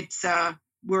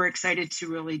we're excited to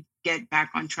really get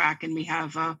back on track. And we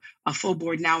have a full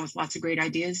board now with lots of great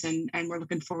ideas, and we're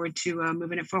looking forward to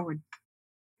moving it forward.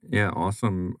 Yeah,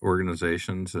 awesome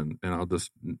organizations. And I'll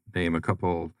just name a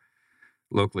couple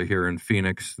locally here in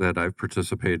Phoenix that I've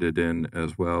participated in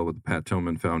as well, with the Pat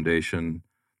Tillman Foundation.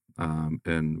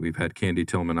 And we've had Candy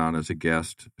Tillman on as a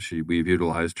guest. We've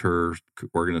utilized her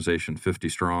organization 50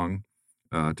 Strong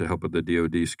to help with the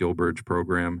DoD Skill Bridge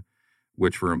program,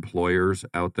 which for employers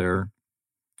out there,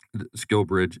 Skill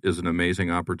Bridge is an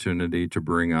amazing opportunity to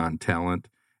bring on talent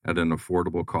at an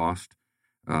affordable cost.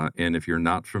 And if you're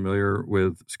not familiar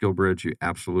with Skill Bridge, you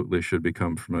absolutely should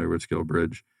become familiar with Skill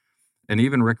Bridge. And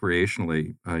even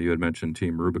recreationally, you had mentioned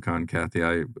Team Rubicon, Cathy.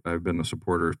 I've been a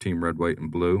supporter of Team Red, White,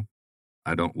 and Blue.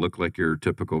 I don't look like your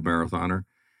typical marathoner,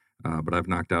 but I've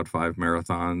knocked out 5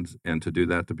 marathons. And to do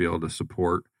that, to be able to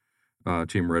support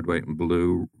Team Red, White, and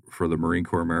Blue for the Marine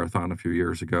Corps Marathon a few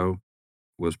years ago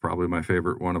was probably my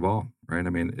favorite one of all, right?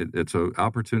 I mean, it's an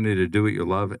opportunity to do what you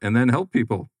love and then help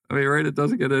people. I mean, right? It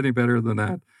doesn't get any better than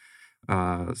that.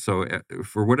 So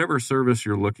for whatever service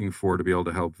you're looking for to be able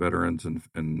to help veterans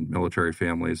and military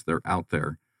families, they're out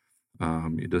there.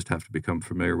 You just have to become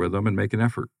familiar with them and make an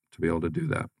effort to be able to do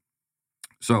that.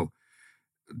 So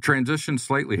transition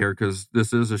slightly here, because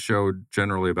this is a show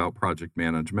generally about project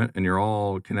management, and you're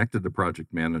all connected to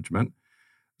project management.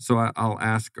 So I'll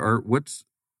ask Art,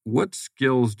 what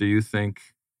skills do you think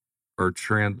are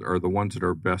the ones that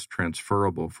are best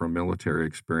transferable from military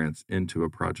experience into a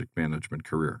project management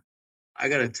career? I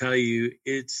got to tell you,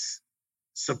 it's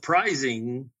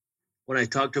surprising when I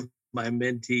talk to my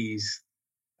mentees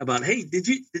about, hey, did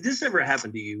this ever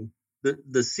happen to you?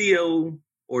 The CO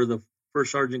or the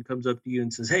first sergeant comes up to you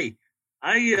and says, hey,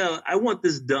 I want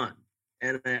this done,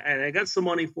 and I got some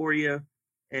money for you,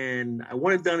 and I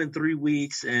want it done in 3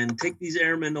 weeks, and take these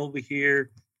airmen over here,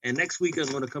 and next week I'm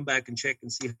going to come back and check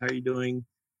and see how you're doing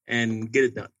and get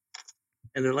it done.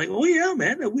 And they're like, oh, yeah,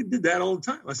 man, we did that all the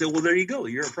time. I said, well, there you go.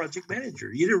 You're a project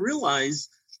manager. You didn't realize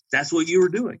That's what you were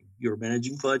doing. You were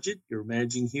managing budget, you're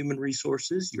managing human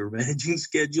resources, you're managing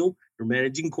schedule, you're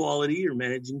managing quality, you're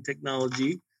managing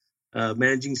technology,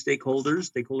 managing stakeholder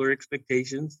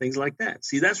expectations, things like that.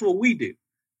 See, that's what we do.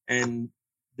 And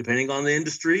depending on the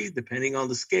industry, depending on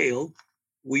the scale,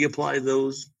 we apply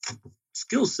those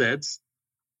skill sets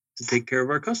to take care of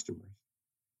our customers.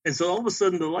 And so all of a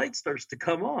sudden the light starts to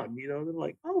come on. They're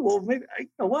like, oh, well, maybe,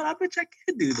 I bet you I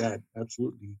could do that.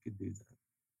 Absolutely, you could do that.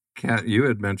 Kat, you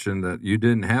had mentioned that you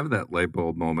didn't have that light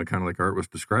bulb moment, kind of like Art was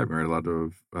describing, right? A lot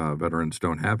of veterans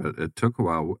don't have it. It took a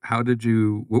while.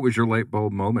 What was your light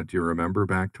bulb moment? Do you remember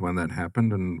back to when that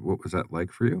happened, and what was that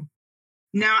like for you?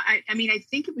 No, I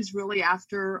think it was really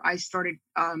after I started,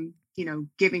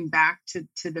 giving back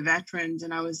to the veterans.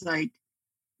 And I was like,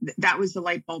 that was the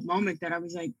light bulb moment that I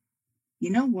was like, you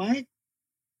know what?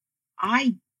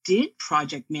 I did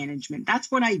project management. That's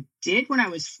what I did when I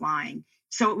was flying.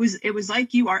 So it was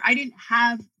like you are. I didn't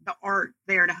have the Art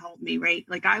there to help me, right?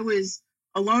 Like I was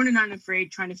alone and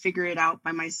unafraid trying to figure it out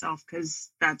by myself,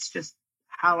 because that's just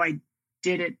how I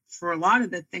did it for a lot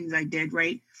of the things I did,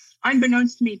 right?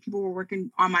 Unbeknownst to me, people were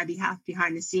working on my behalf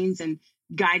behind the scenes and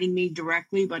guiding me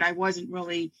directly, but I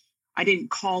didn't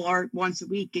call Art once a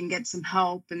week and get some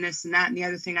help and this and that and the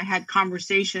other thing. I had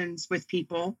conversations with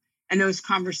people, and those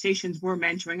conversations were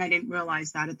mentoring. I didn't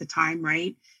realize that at the time,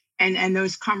 right? And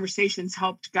those conversations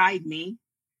helped guide me.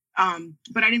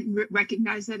 But I didn't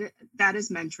recognize that as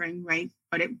mentoring, right?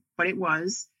 But it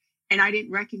was. And I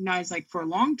didn't recognize, like, for a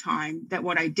long time that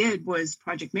what I did was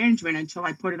project management until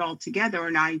I put it all together.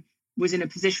 And I was in a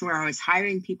position where I was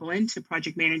hiring people into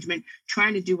project management,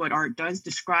 trying to do what Art does,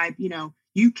 describe,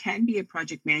 you can be a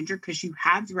project manager because you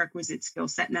have the requisite skill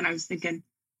set. And then I was thinking,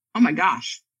 oh my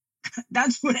gosh,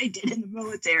 that's what I did in the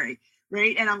military,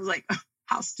 right? And I was like, oh,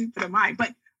 how stupid am I?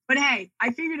 But hey,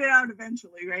 I figured it out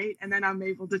eventually, right? And then I'm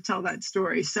able to tell that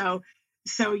story. So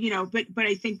but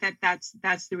I think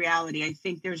that's the reality. I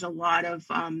think there's a lot of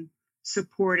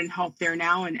support and help there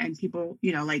now, and people,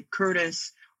 like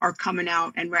Curtis, are coming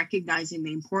out and recognizing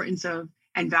the importance of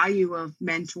and value of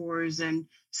mentors and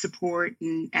support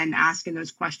and asking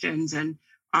those questions. And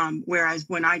whereas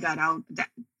when I got out, that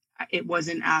it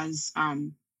wasn't as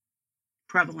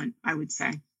prevalent, I would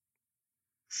say.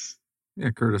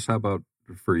 Yeah, Curtis, how about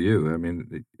for you? I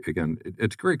mean, again,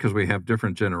 it's great because we have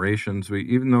different generations.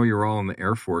 Even though you're all in the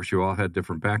Air Force, you all had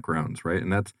different backgrounds, right?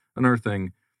 And that's another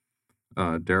thing.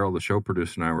 Daryl, the show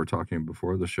producer, and I were talking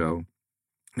before the show,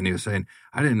 and he was saying,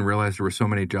 I didn't realize there were so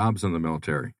many jobs in the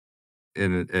military.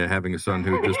 And having a son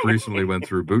who just recently went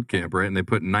through boot camp, right? And they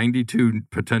put 92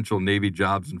 potential Navy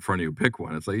jobs in front of you. Pick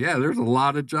one. It's like, yeah, there's a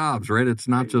lot of jobs, right? It's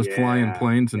not just flying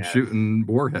planes and shooting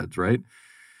warheads, right?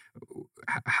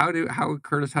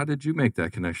 Curtis, how did you make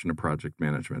that connection to project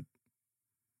management?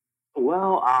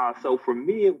 Well, so for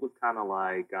me, it was kind of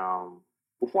like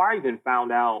before I even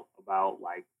found out about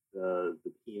like the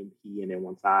PMP, and then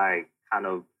once I kind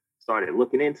of started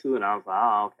looking into it, I was like,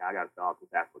 oh, okay, I got to fill out this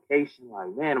application.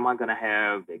 Like, man, am I going to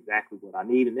have exactly what I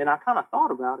need? And then I kind of thought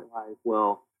about it, like,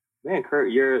 well, man,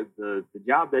 Kurt, you're the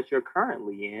job that you're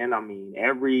currently in. I mean,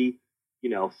 every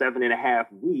 7.5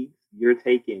 weeks, you're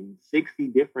taking 60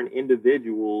 different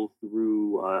individuals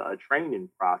through a training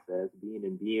process, being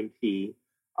in BMT.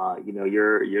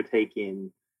 You're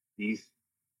taking these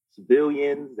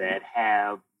civilians that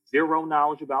have zero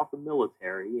knowledge about the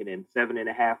military, and then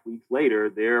 7.5 weeks later,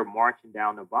 they're marching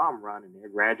down the bomb run and they're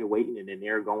graduating, and then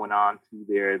they're going on to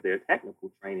their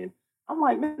technical training. I'm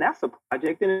like, man, that's a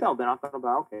project in itself. Then I thought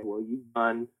about, okay, well, you've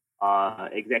done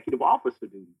executive officer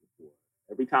duty before.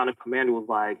 Every time the commander was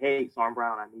like, hey, Sergeant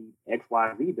Brown, I need X,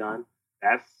 Y, Z done,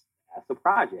 that's a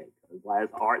project. As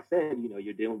Art said,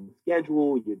 you're dealing with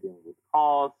schedule, you're dealing with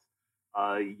costs,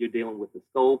 you're dealing with the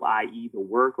scope, i.e. the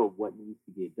work of what needs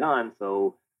to get done.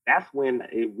 So that's when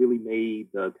it really made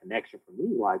the connection for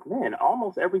me. Like, man,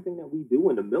 almost everything that we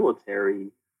do in the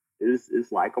military is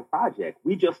like a project.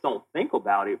 We just don't think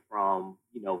about it from,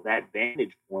 that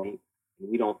vantage point.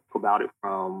 We don't think about it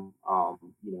from,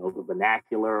 the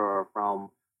vernacular or from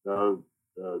the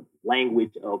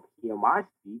language of PMI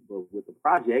speak. But with the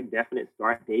project, definite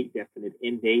start date, definite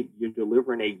end date, you're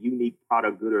delivering a unique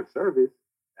product, good, or service.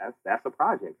 That's a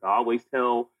project. So I always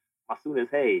tell my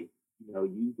students, hey,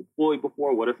 you deployed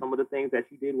before. What are some of the things that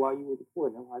you did while you were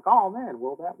deployed? And I'm like, oh, man,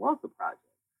 well, that was the project.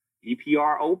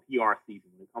 EPR, OPR season,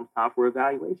 when it comes time for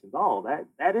evaluations, oh,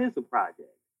 that is a project.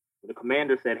 When the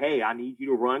commander said, hey, I need you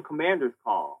to run commander's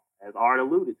call, as Art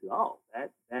alluded to, oh,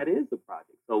 that is a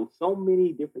project. So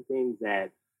many different things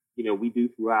that, we do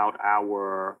throughout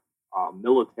our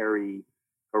military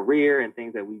career and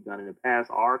things that we've done in the past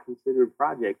are considered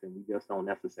projects, and we just don't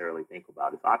necessarily think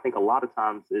about it. So I think a lot of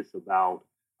times it's about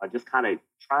just kind of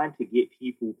trying to get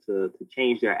people to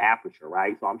change their aperture,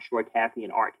 right? So I'm sure Cathy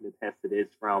and Art can attest to this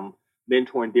from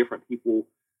mentoring different people.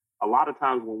 A lot of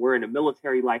times when we're in the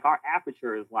military, like our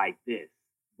aperture is like this,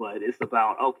 but it's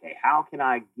about, okay, how can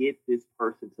I get this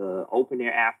person to open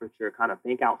their aperture, kind of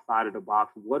think outside of the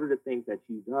box? What are the things that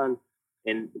you've done?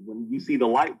 And when you see the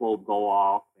light bulb go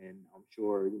off, and I'm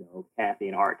sure, Cathy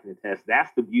and Art can attest,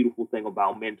 that's the beautiful thing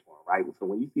about mentoring, right? So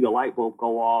when you see the light bulb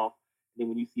go off, and then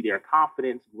when you see their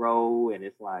confidence grow, and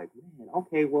it's like, man,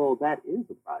 okay, well, that is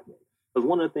a project. Because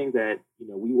one of the things that,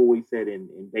 we always said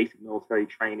in basic military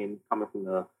training, coming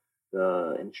from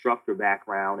the instructor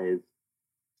background, is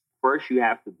first you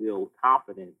have to build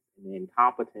confidence, and then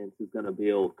competence is going to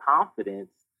build confidence.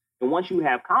 And once you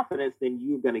have confidence, then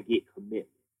you're going to get commitment.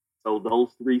 So those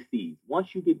 3 C's.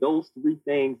 Once you get those 3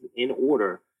 things in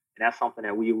order, and that's something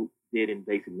that we did in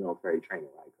basic military training,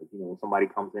 right? Because, when somebody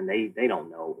comes in, they don't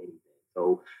know anything.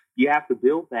 So you have to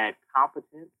build that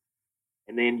competence,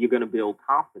 and then you're going to build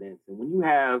confidence. And when you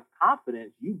have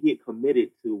confidence, you get committed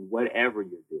to whatever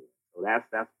you're doing. So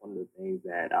that's one of the things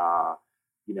that,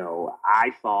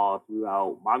 I saw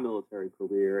throughout my military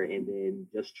career, and then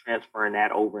just transferring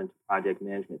that over into project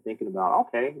management, thinking about,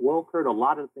 okay, well, Kurt, a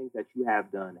lot of the things that you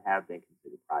have done have been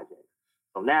considered projects.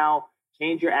 So now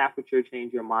change your aperture,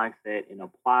 change your mindset, and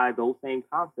apply those same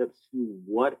concepts to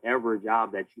whatever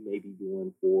job that you may be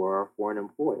doing for an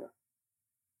employer.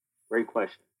 Great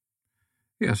question.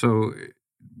 Yeah, so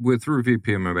through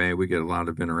VPMA, we get a lot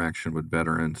of interaction with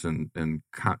veterans, and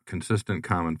consistent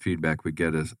common feedback we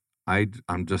get is,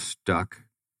 I'm just stuck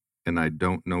and I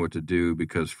don't know what to do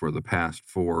because for the past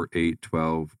 4, 8,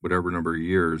 12, whatever number of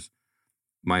years,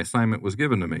 my assignment was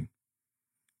given to me.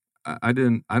 I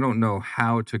don't know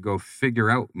how to go figure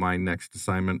out my next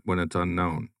assignment when it's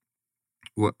unknown.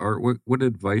 What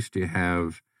advice do you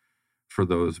have for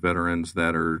those veterans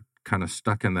that are kind of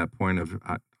stuck in that point of,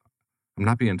 I'm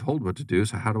not being told what to do,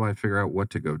 so how do I figure out what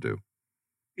to go do?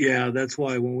 Yeah, that's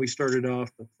why when we started off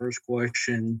the first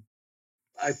question,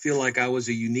 I feel like I was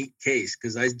a unique case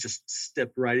because I just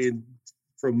stepped right in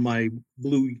from my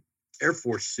blue Air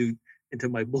Force suit into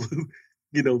my blue,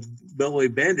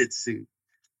 Beltway Bandit suit.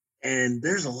 And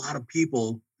there's a lot of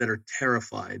people that are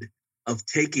terrified of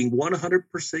taking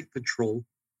 100% control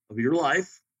of your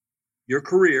life, your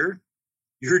career,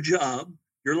 your job,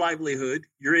 your livelihood,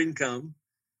 your income,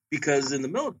 because in the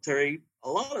military, a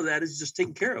lot of that is just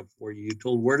taken care of for you. You're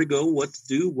told where to go, what to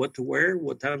do, what to wear,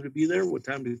 what time to be there, what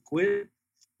time to quit,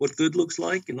 what good looks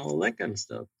like, and all that kind of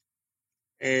stuff.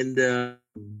 And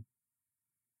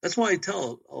that's why I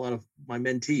tell a lot of my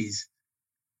mentees,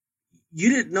 you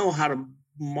didn't know how to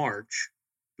march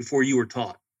before you were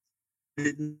taught. You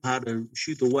didn't know how to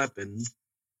shoot the weapon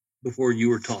before you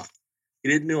were taught.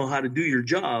 You didn't know how to do your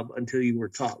job until you were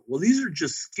taught. Well, these are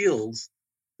just skills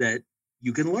that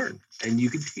you can learn and you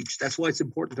can teach. That's why it's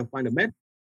important to find a mentor.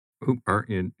 Art,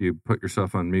 you put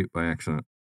yourself on mute by accident.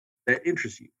 That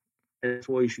interests you. And that's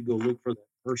why you should go look for that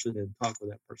person and talk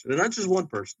with that person. And not just one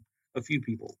person, a few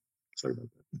people. Sorry about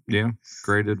that. Yeah,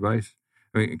 great advice.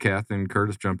 I mean, Kath and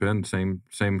Curtis, jump in. Same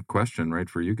question, right,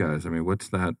 for you guys. I mean, what's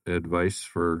that advice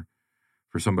for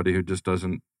somebody who just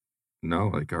doesn't know?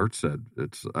 Like Art said,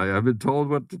 I've been told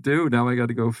what to do. Now I got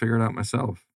to go figure it out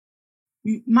myself.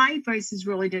 My advice is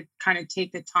really to kind of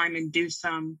take the time and do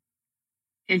some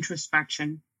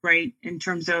introspection, right? In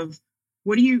terms of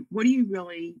what do you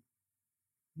really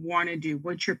want to do?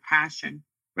 What's your passion,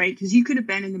 right? Because you could have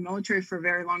been in the military for a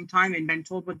very long time and been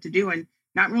told what to do and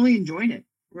not really enjoyed it,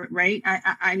 right?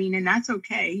 I mean, and that's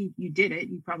okay. You did it.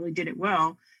 You probably did it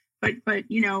well. But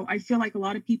I feel like a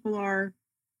lot of people are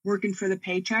working for the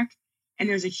paycheck, and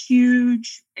there's a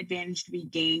huge advantage to be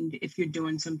gained if you're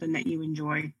doing something that you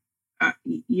enjoy.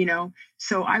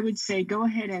 So I would say go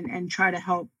ahead and try to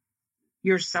help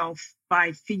yourself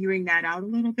by figuring that out a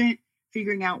little bit,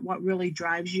 figuring out what really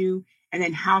drives you, and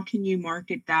then how can you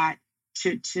market that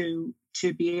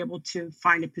to be able to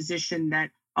find a position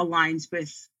that aligns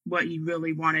with what you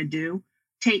really want to do.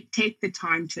 Take the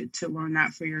time to learn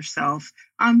that for yourself.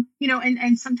 And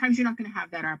sometimes you're not going to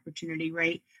have that opportunity,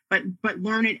 right? But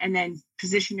learn it and then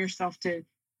position yourself to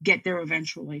get there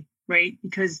eventually, right?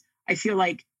 Because I feel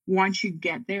like once you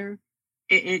get there,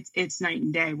 it's night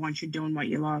and day once you're doing what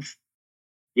you love.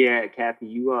 Yeah, Cathy,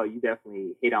 you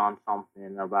definitely hit on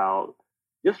something about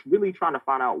just really trying to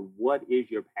find out what is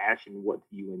your passion, what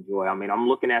do you enjoy. I mean, I'm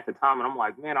looking at the time and I'm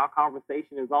like, man, our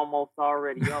conversation is almost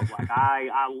already up. Like,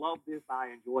 I love this. I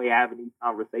enjoy having these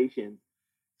conversations.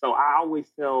 So I always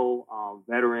tell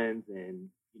veterans and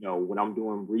when I'm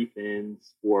doing briefings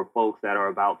for folks that are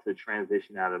about to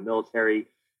transition out of the military,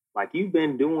 like you've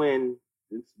been doing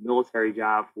this military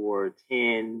job for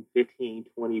 10, 15,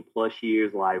 20 plus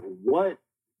years. Like what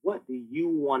do you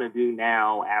want to do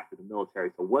now after the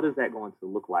military? So what is that going to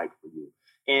look like for you?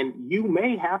 And you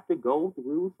may have to go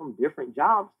through some different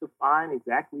jobs to find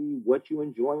exactly what you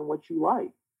enjoy and what you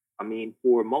like. I mean,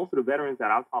 for most of the veterans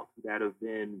that I've talked to that have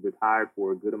been retired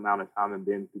for a good amount of time and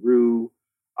been through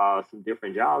some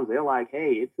different jobs, they're like,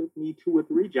 hey, it took me 2 or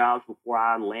 3 jobs before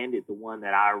I landed the one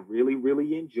that I really,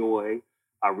 really enjoy.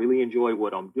 I really enjoy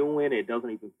what I'm doing. It doesn't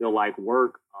even feel like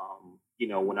work,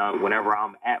 whenever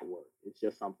I'm at work. It's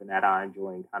just something that I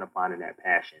enjoy and kind of finding that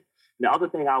passion. The other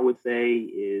thing I would say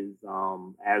is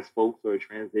as folks are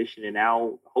transitioning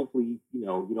out, hopefully, you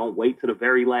don't wait to the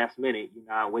very last minute. You're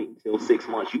not waiting until 6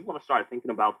 months. You want to start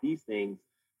thinking about these things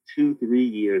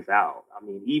 2-3 years out. I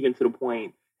mean, even to the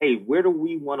point, hey, where do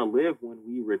we want to live when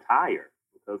we retire?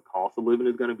 Because cost of living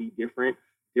is going to be different.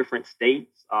 Different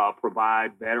states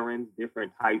provide veterans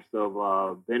different types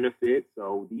of benefits.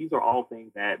 So these are all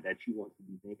things that you want to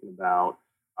be thinking about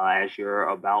as you're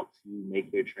about to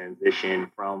make your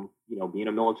transition from, being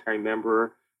a military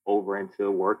member over into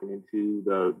working into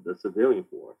the civilian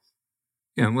force.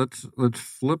 Yeah, and let's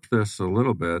flip this a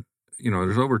little bit.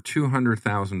 There's over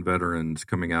 200,000 veterans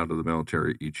coming out of the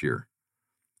military each year.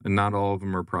 And not all of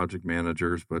them are project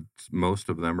managers, but most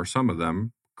of them or some of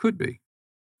them could be.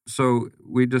 So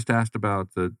we just asked about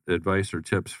the advice or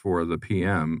tips for the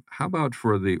PM. How about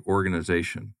for the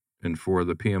organization and for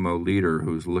the PMO leader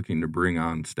who's looking to bring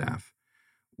on staff?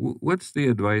 What's the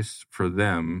advice for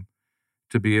them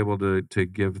to be able to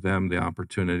give them the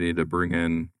opportunity to bring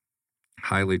in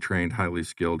highly trained, highly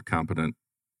skilled, competent,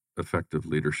 effective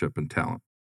leadership and talent?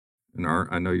 And Art,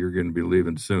 I know you're going to be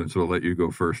leaving soon, so I'll let you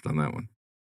go first on that one.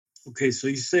 Okay, so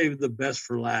you saved the best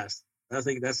for last. I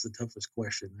think that's the toughest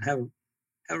question. I haven't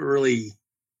really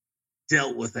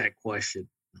dealt with that question,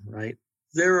 right?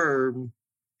 There are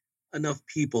enough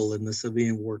people in the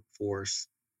civilian workforce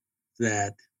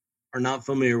that are not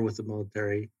familiar with the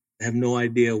military, have no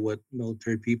idea what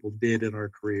military people did in our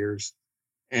careers,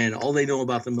 and all they know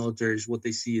about the military is what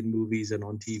they see in movies and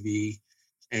on TV,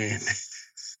 and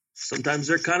sometimes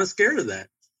they're kind of scared of that.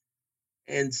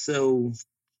 And so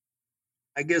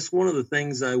I guess one of the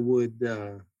things I would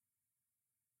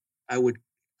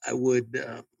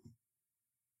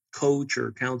coach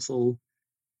or counsel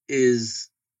is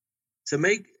to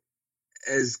make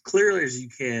as clear as you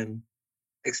can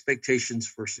expectations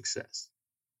for success.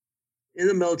 In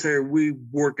the military, we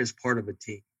work as part of a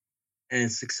team, and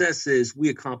success is we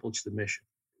accomplish the mission.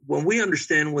 When we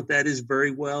understand what that is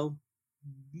very well,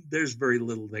 there's very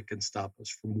little that can stop us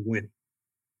from winning.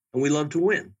 And we love to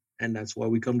win, and that's why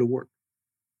we come to work.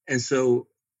 And so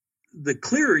the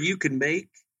clearer you can make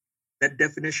that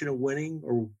definition of winning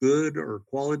or good or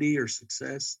quality or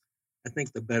success, I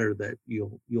think the better that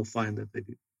you'll find that they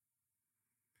do.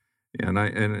 Yeah,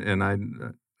 and I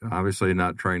obviously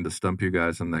not trying to stump you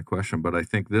guys on that question, but I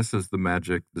think this is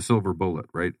the silver bullet,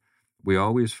 right? We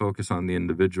always focus on the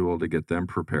individual to get them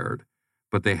prepared,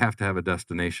 but they have to have a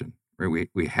destination, right?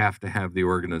 We have to have the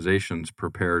organizations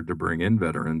prepared to bring in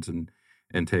veterans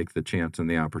and take the chance and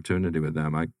the opportunity with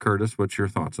them. Curtis, what's your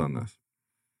thoughts on this?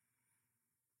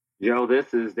 Joe,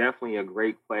 this is definitely a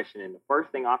great question. And the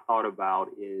first thing I thought about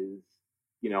is,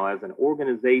 as an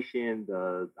organization,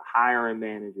 the hiring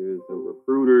managers, the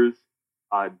recruiters,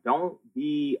 don't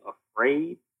be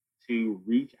afraid to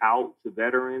reach out to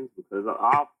veterans, because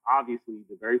obviously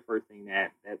the very first thing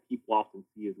that people often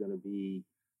see is going to be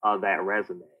that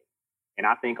resume. And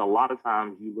I think a lot of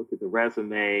times you look at the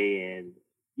resume and,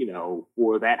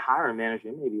 for that hiring manager,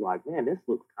 it may be like, man, this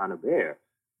looks kind of bare.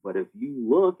 But if you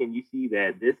look and you see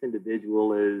that this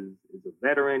individual is a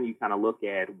veteran, you kind of look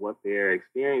at what their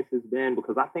experience has been,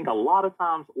 because I think a lot of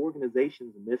times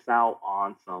organizations miss out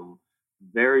on some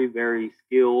very, very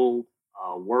skilled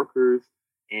workers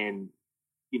and,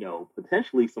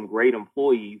 potentially some great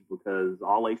employees, because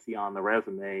all they see on the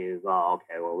resume is, oh,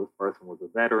 okay, well, this person was a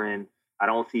veteran. I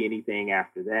don't see anything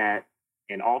after that.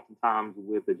 And oftentimes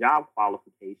with the job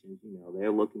qualifications,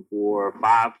 they're looking for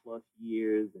 5+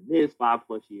 years and this, 5+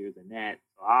 years and that.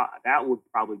 So that would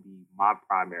probably be my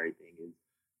primary thing, is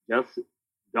just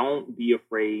don't be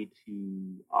afraid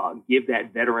to give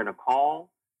that veteran a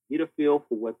call, get a feel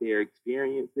for what their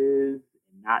experience is,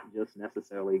 and not just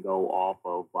necessarily go off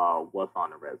of what's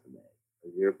on the resume.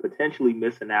 You're potentially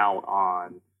missing out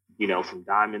on some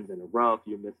diamonds in the rough.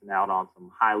 You're missing out on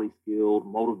some highly skilled,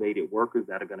 motivated workers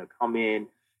that are going to come in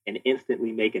and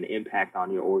instantly make an impact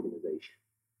on your organization.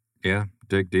 Yeah,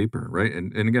 dig deeper, right?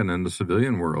 And again, in the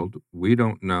civilian world, we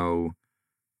don't know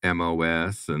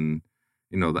MOS and,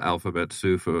 the alphabet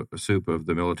soup of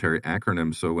the military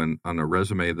acronyms. So when on a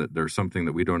resume that there's something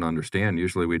that we don't understand,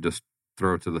 usually we just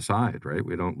throw it to the side, right?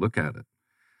 We don't look at it.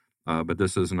 But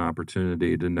this is an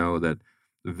opportunity to know that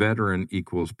veteran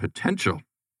equals potential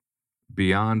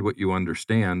beyond what you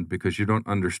understand because you don't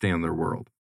understand their world.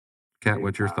 Kat,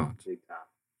 what's your thoughts?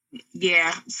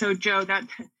 Yeah. So, Joe,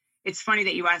 it's funny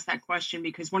that you asked that question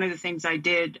because one of the things I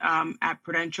did at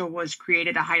Prudential was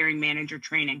created a hiring manager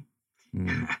training.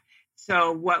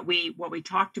 So what we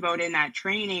talked about in that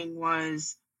training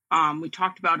was we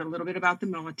talked about a little bit about the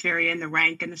military and the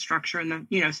rank and the structure and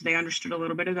so they understood a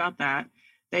little bit about that.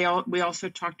 We also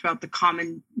talked about the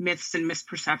common myths and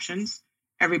misperceptions.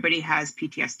 Everybody has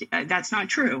PTSD. That's not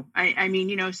true. I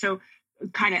mean, so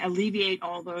kind of alleviate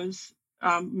all those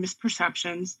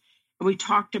misperceptions. We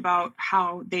talked about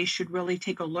how they should really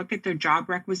take a look at their job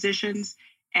requisitions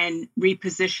and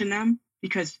reposition them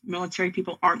because military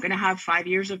people aren't going to have 5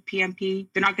 years of PMP.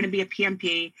 They're not going to be a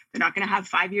PMP. They're not going to have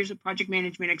 5 years of project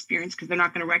management experience because they're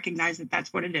not going to recognize that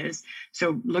that's what it is.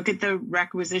 So look at the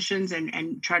requisitions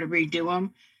and try to redo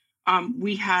them.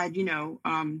 We had,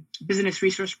 business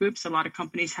resource groups. A lot of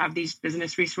companies have these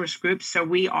business resource groups. So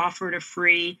we offered a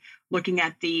free looking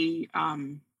at the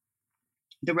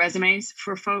resumes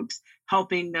for folks,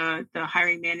 helping the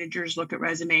hiring managers look at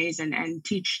resumes and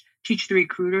teach the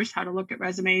recruiters how to look at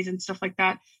resumes and stuff like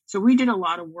that. So we did a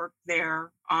lot of work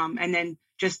there. And then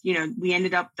just, we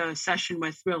ended up the session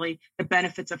with really the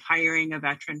benefits of hiring a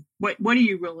veteran. What are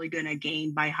you really going to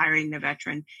gain by hiring the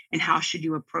veteran and how should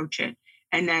you approach it?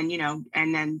 And then,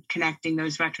 connecting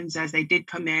those veterans as they did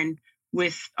come in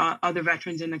with other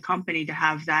veterans in the company to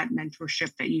have that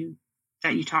mentorship that you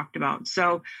talked about.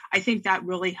 So I think that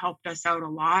really helped us out a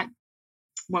lot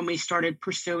when we started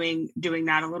doing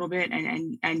that a little bit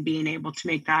and being able to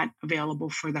make that available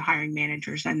for the hiring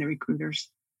managers and the recruiters.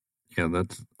 Yeah,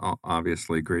 that's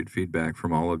obviously great feedback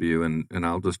from all of you. And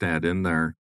I'll just add in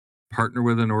there, partner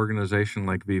with an organization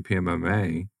like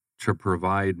VPMMA to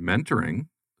provide mentoring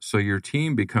so your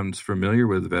team becomes familiar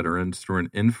with veterans through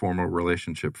an informal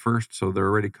relationship first, so they're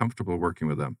already comfortable working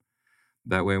with them.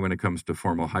 That way, when it comes to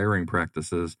formal hiring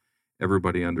practices,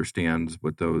 everybody understands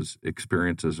what those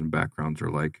experiences and backgrounds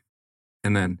are like.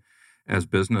 And then as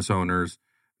business owners,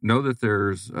 know that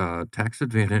there's tax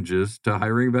advantages to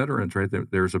hiring veterans, right?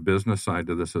 There's a business side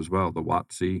to this as well. The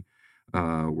WOTC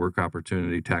work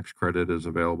opportunity tax credit is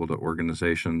available to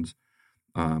organizations.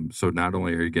 So not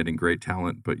only are you getting great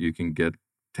talent, but you can get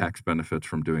tax benefits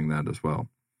from doing that as well.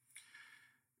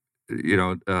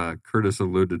 Curtis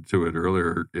alluded to it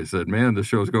earlier. He said, man, the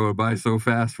show's going by so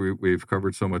fast. We've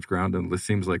covered so much ground and it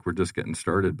seems like we're just getting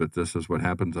started. But this is what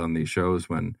happens on these shows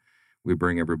when we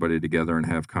bring everybody together and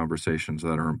have conversations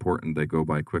that are important. They go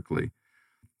by quickly.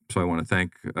 So I want to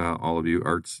thank all of you.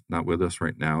 Art's not with us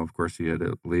right now. Of course, he had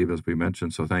to leave, as we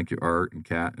mentioned. So thank you, Art and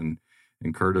Kat and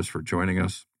Curtis, for joining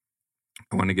us.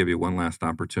 I want to give you one last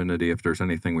opportunity. If there's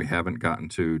anything we haven't gotten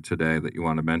to today that you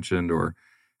want to mention, or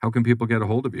how can people get a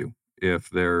hold of you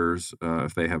if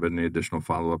they have any additional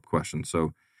follow-up questions?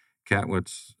 So, Kat,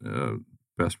 what's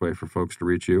best way for folks to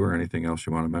reach you, or anything else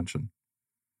you want to mention?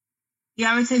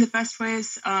 Yeah, I would say the best way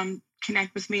is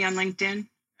connect with me on LinkedIn.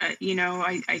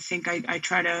 I think I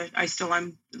still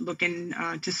am looking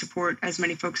to support as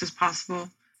many folks as possible.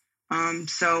 And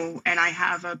I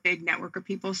have a big network of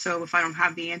people. So if I don't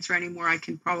have the answer anymore, I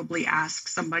can probably ask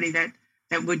somebody that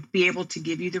would be able to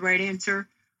give you the right answer.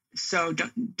 So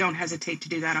don't hesitate to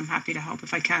do that. I'm happy to help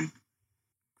if I can.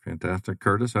 Fantastic.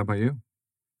 Curtis, how about you?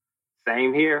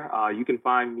 Same here. You can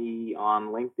find me on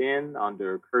LinkedIn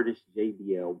under Curtis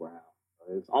JBL Brown.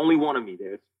 There's only one of me.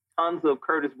 There's tons of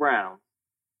Curtis Browns,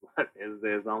 but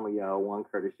there's only one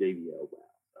Curtis JBL Brown.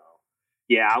 So,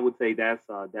 yeah, I would say that's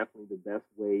definitely the best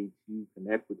way to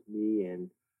connect with me. And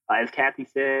as Cathy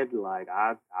said,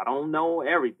 I don't know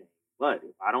everything, but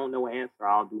if I don't know an answer,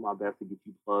 I'll do my best to get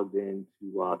you plugged into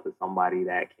to somebody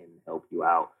that can help you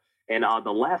out. And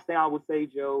the last thing I would say,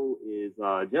 Joe, is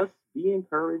just be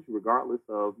encouraged, regardless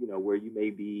of where you may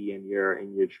be in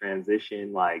your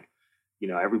transition.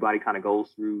 Everybody kind of goes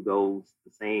through the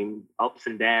same ups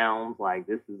and downs. Like,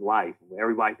 this is life.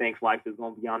 Everybody thinks life is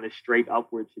going to be on this straight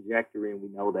upward trajectory, and we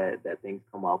know that things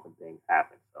come up and things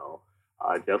happen. So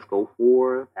just go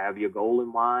forward, have your goal in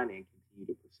mind, and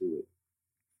continue to pursue it.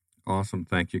 Awesome.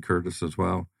 Thank you, Curtis, as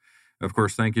well. Of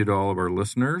course, thank you to all of our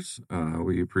listeners.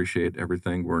 We appreciate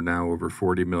everything. We're now over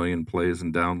 40 million plays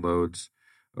and downloads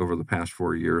over the past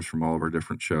 4 years from all of our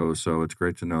different shows. So it's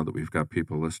great to know that we've got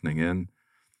people listening in.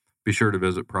 Be sure to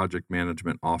visit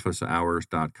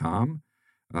projectmanagementofficehours.com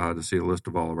to see a list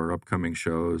of all of our upcoming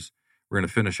shows. We're going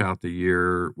to finish out the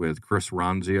year with Chris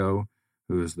Ronzio,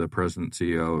 who is the president and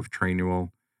CEO of Trainual,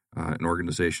 an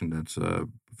organization that's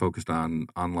focused on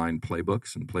online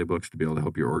playbooks to be able to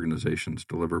help your organizations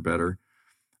deliver better.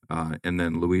 And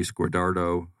then Luis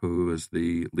Guardado, who is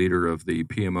the leader of the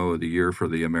PMO of the Year for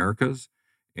the Americas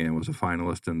and was a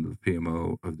finalist in the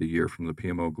PMO of the Year from the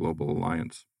PMO Global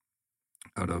Alliance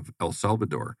out of El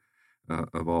Salvador,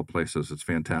 of all places. It's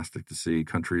fantastic to see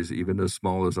countries, even as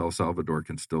small as El Salvador,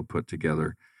 can still put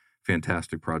together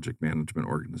fantastic project management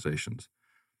organizations.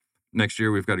 Next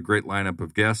year, we've got a great lineup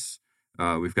of guests.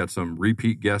 We've got some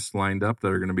repeat guests lined up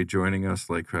that are going to be joining us,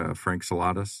 like Frank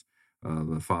Saladas,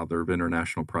 the father of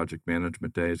International Project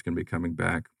Management Day, is going to be coming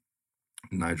back.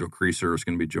 Nigel Creaser is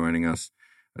going to be joining us.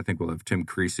 I think we'll have Tim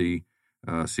Creasy,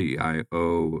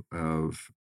 CIO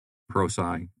of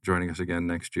ProSci, joining us again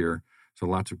next year. So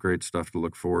lots of great stuff to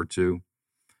look forward to.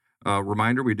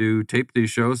 Reminder, we do tape these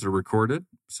shows. They're recorded,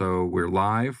 so we're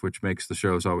live, which makes the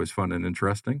shows always fun and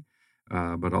interesting.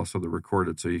 But also they're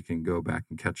recorded, so you can go back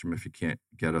and catch them if you can't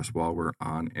get us while we're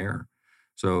on air.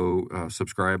 So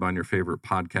subscribe on your favorite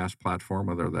podcast platform,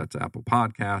 whether that's Apple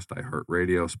Podcast,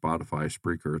 iHeartRadio, Spotify,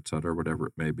 Spreaker, etc., whatever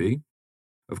it may be.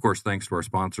 Of course, thanks to our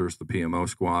sponsors, the PMO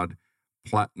Squad,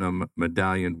 Platinum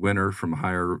Medallion winner from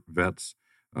Higher Vets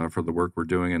for the work we're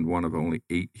doing, and one of only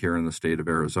 8 here in the state of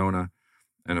Arizona.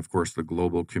 And of course, the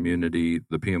global community,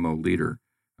 the PMO Leader,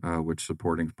 which is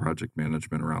supporting project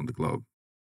management around the globe.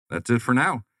 That's it for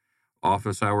now.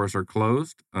 Office hours are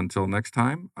closed. Until next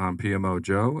time, I'm PMO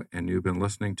Joe, and you've been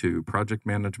listening to Project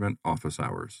Management Office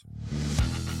Hours.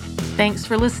 Thanks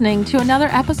for listening to another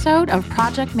episode of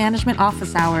Project Management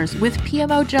Office Hours with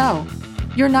PMO Joe.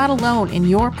 You're not alone in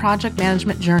your project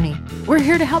management journey. We're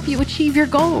here to help you achieve your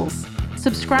goals.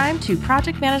 Subscribe to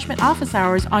Project Management Office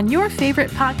Hours on your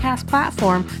favorite podcast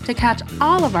platform to catch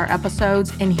all of our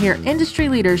episodes and hear industry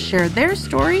leaders share their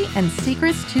story and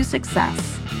secrets to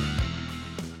success.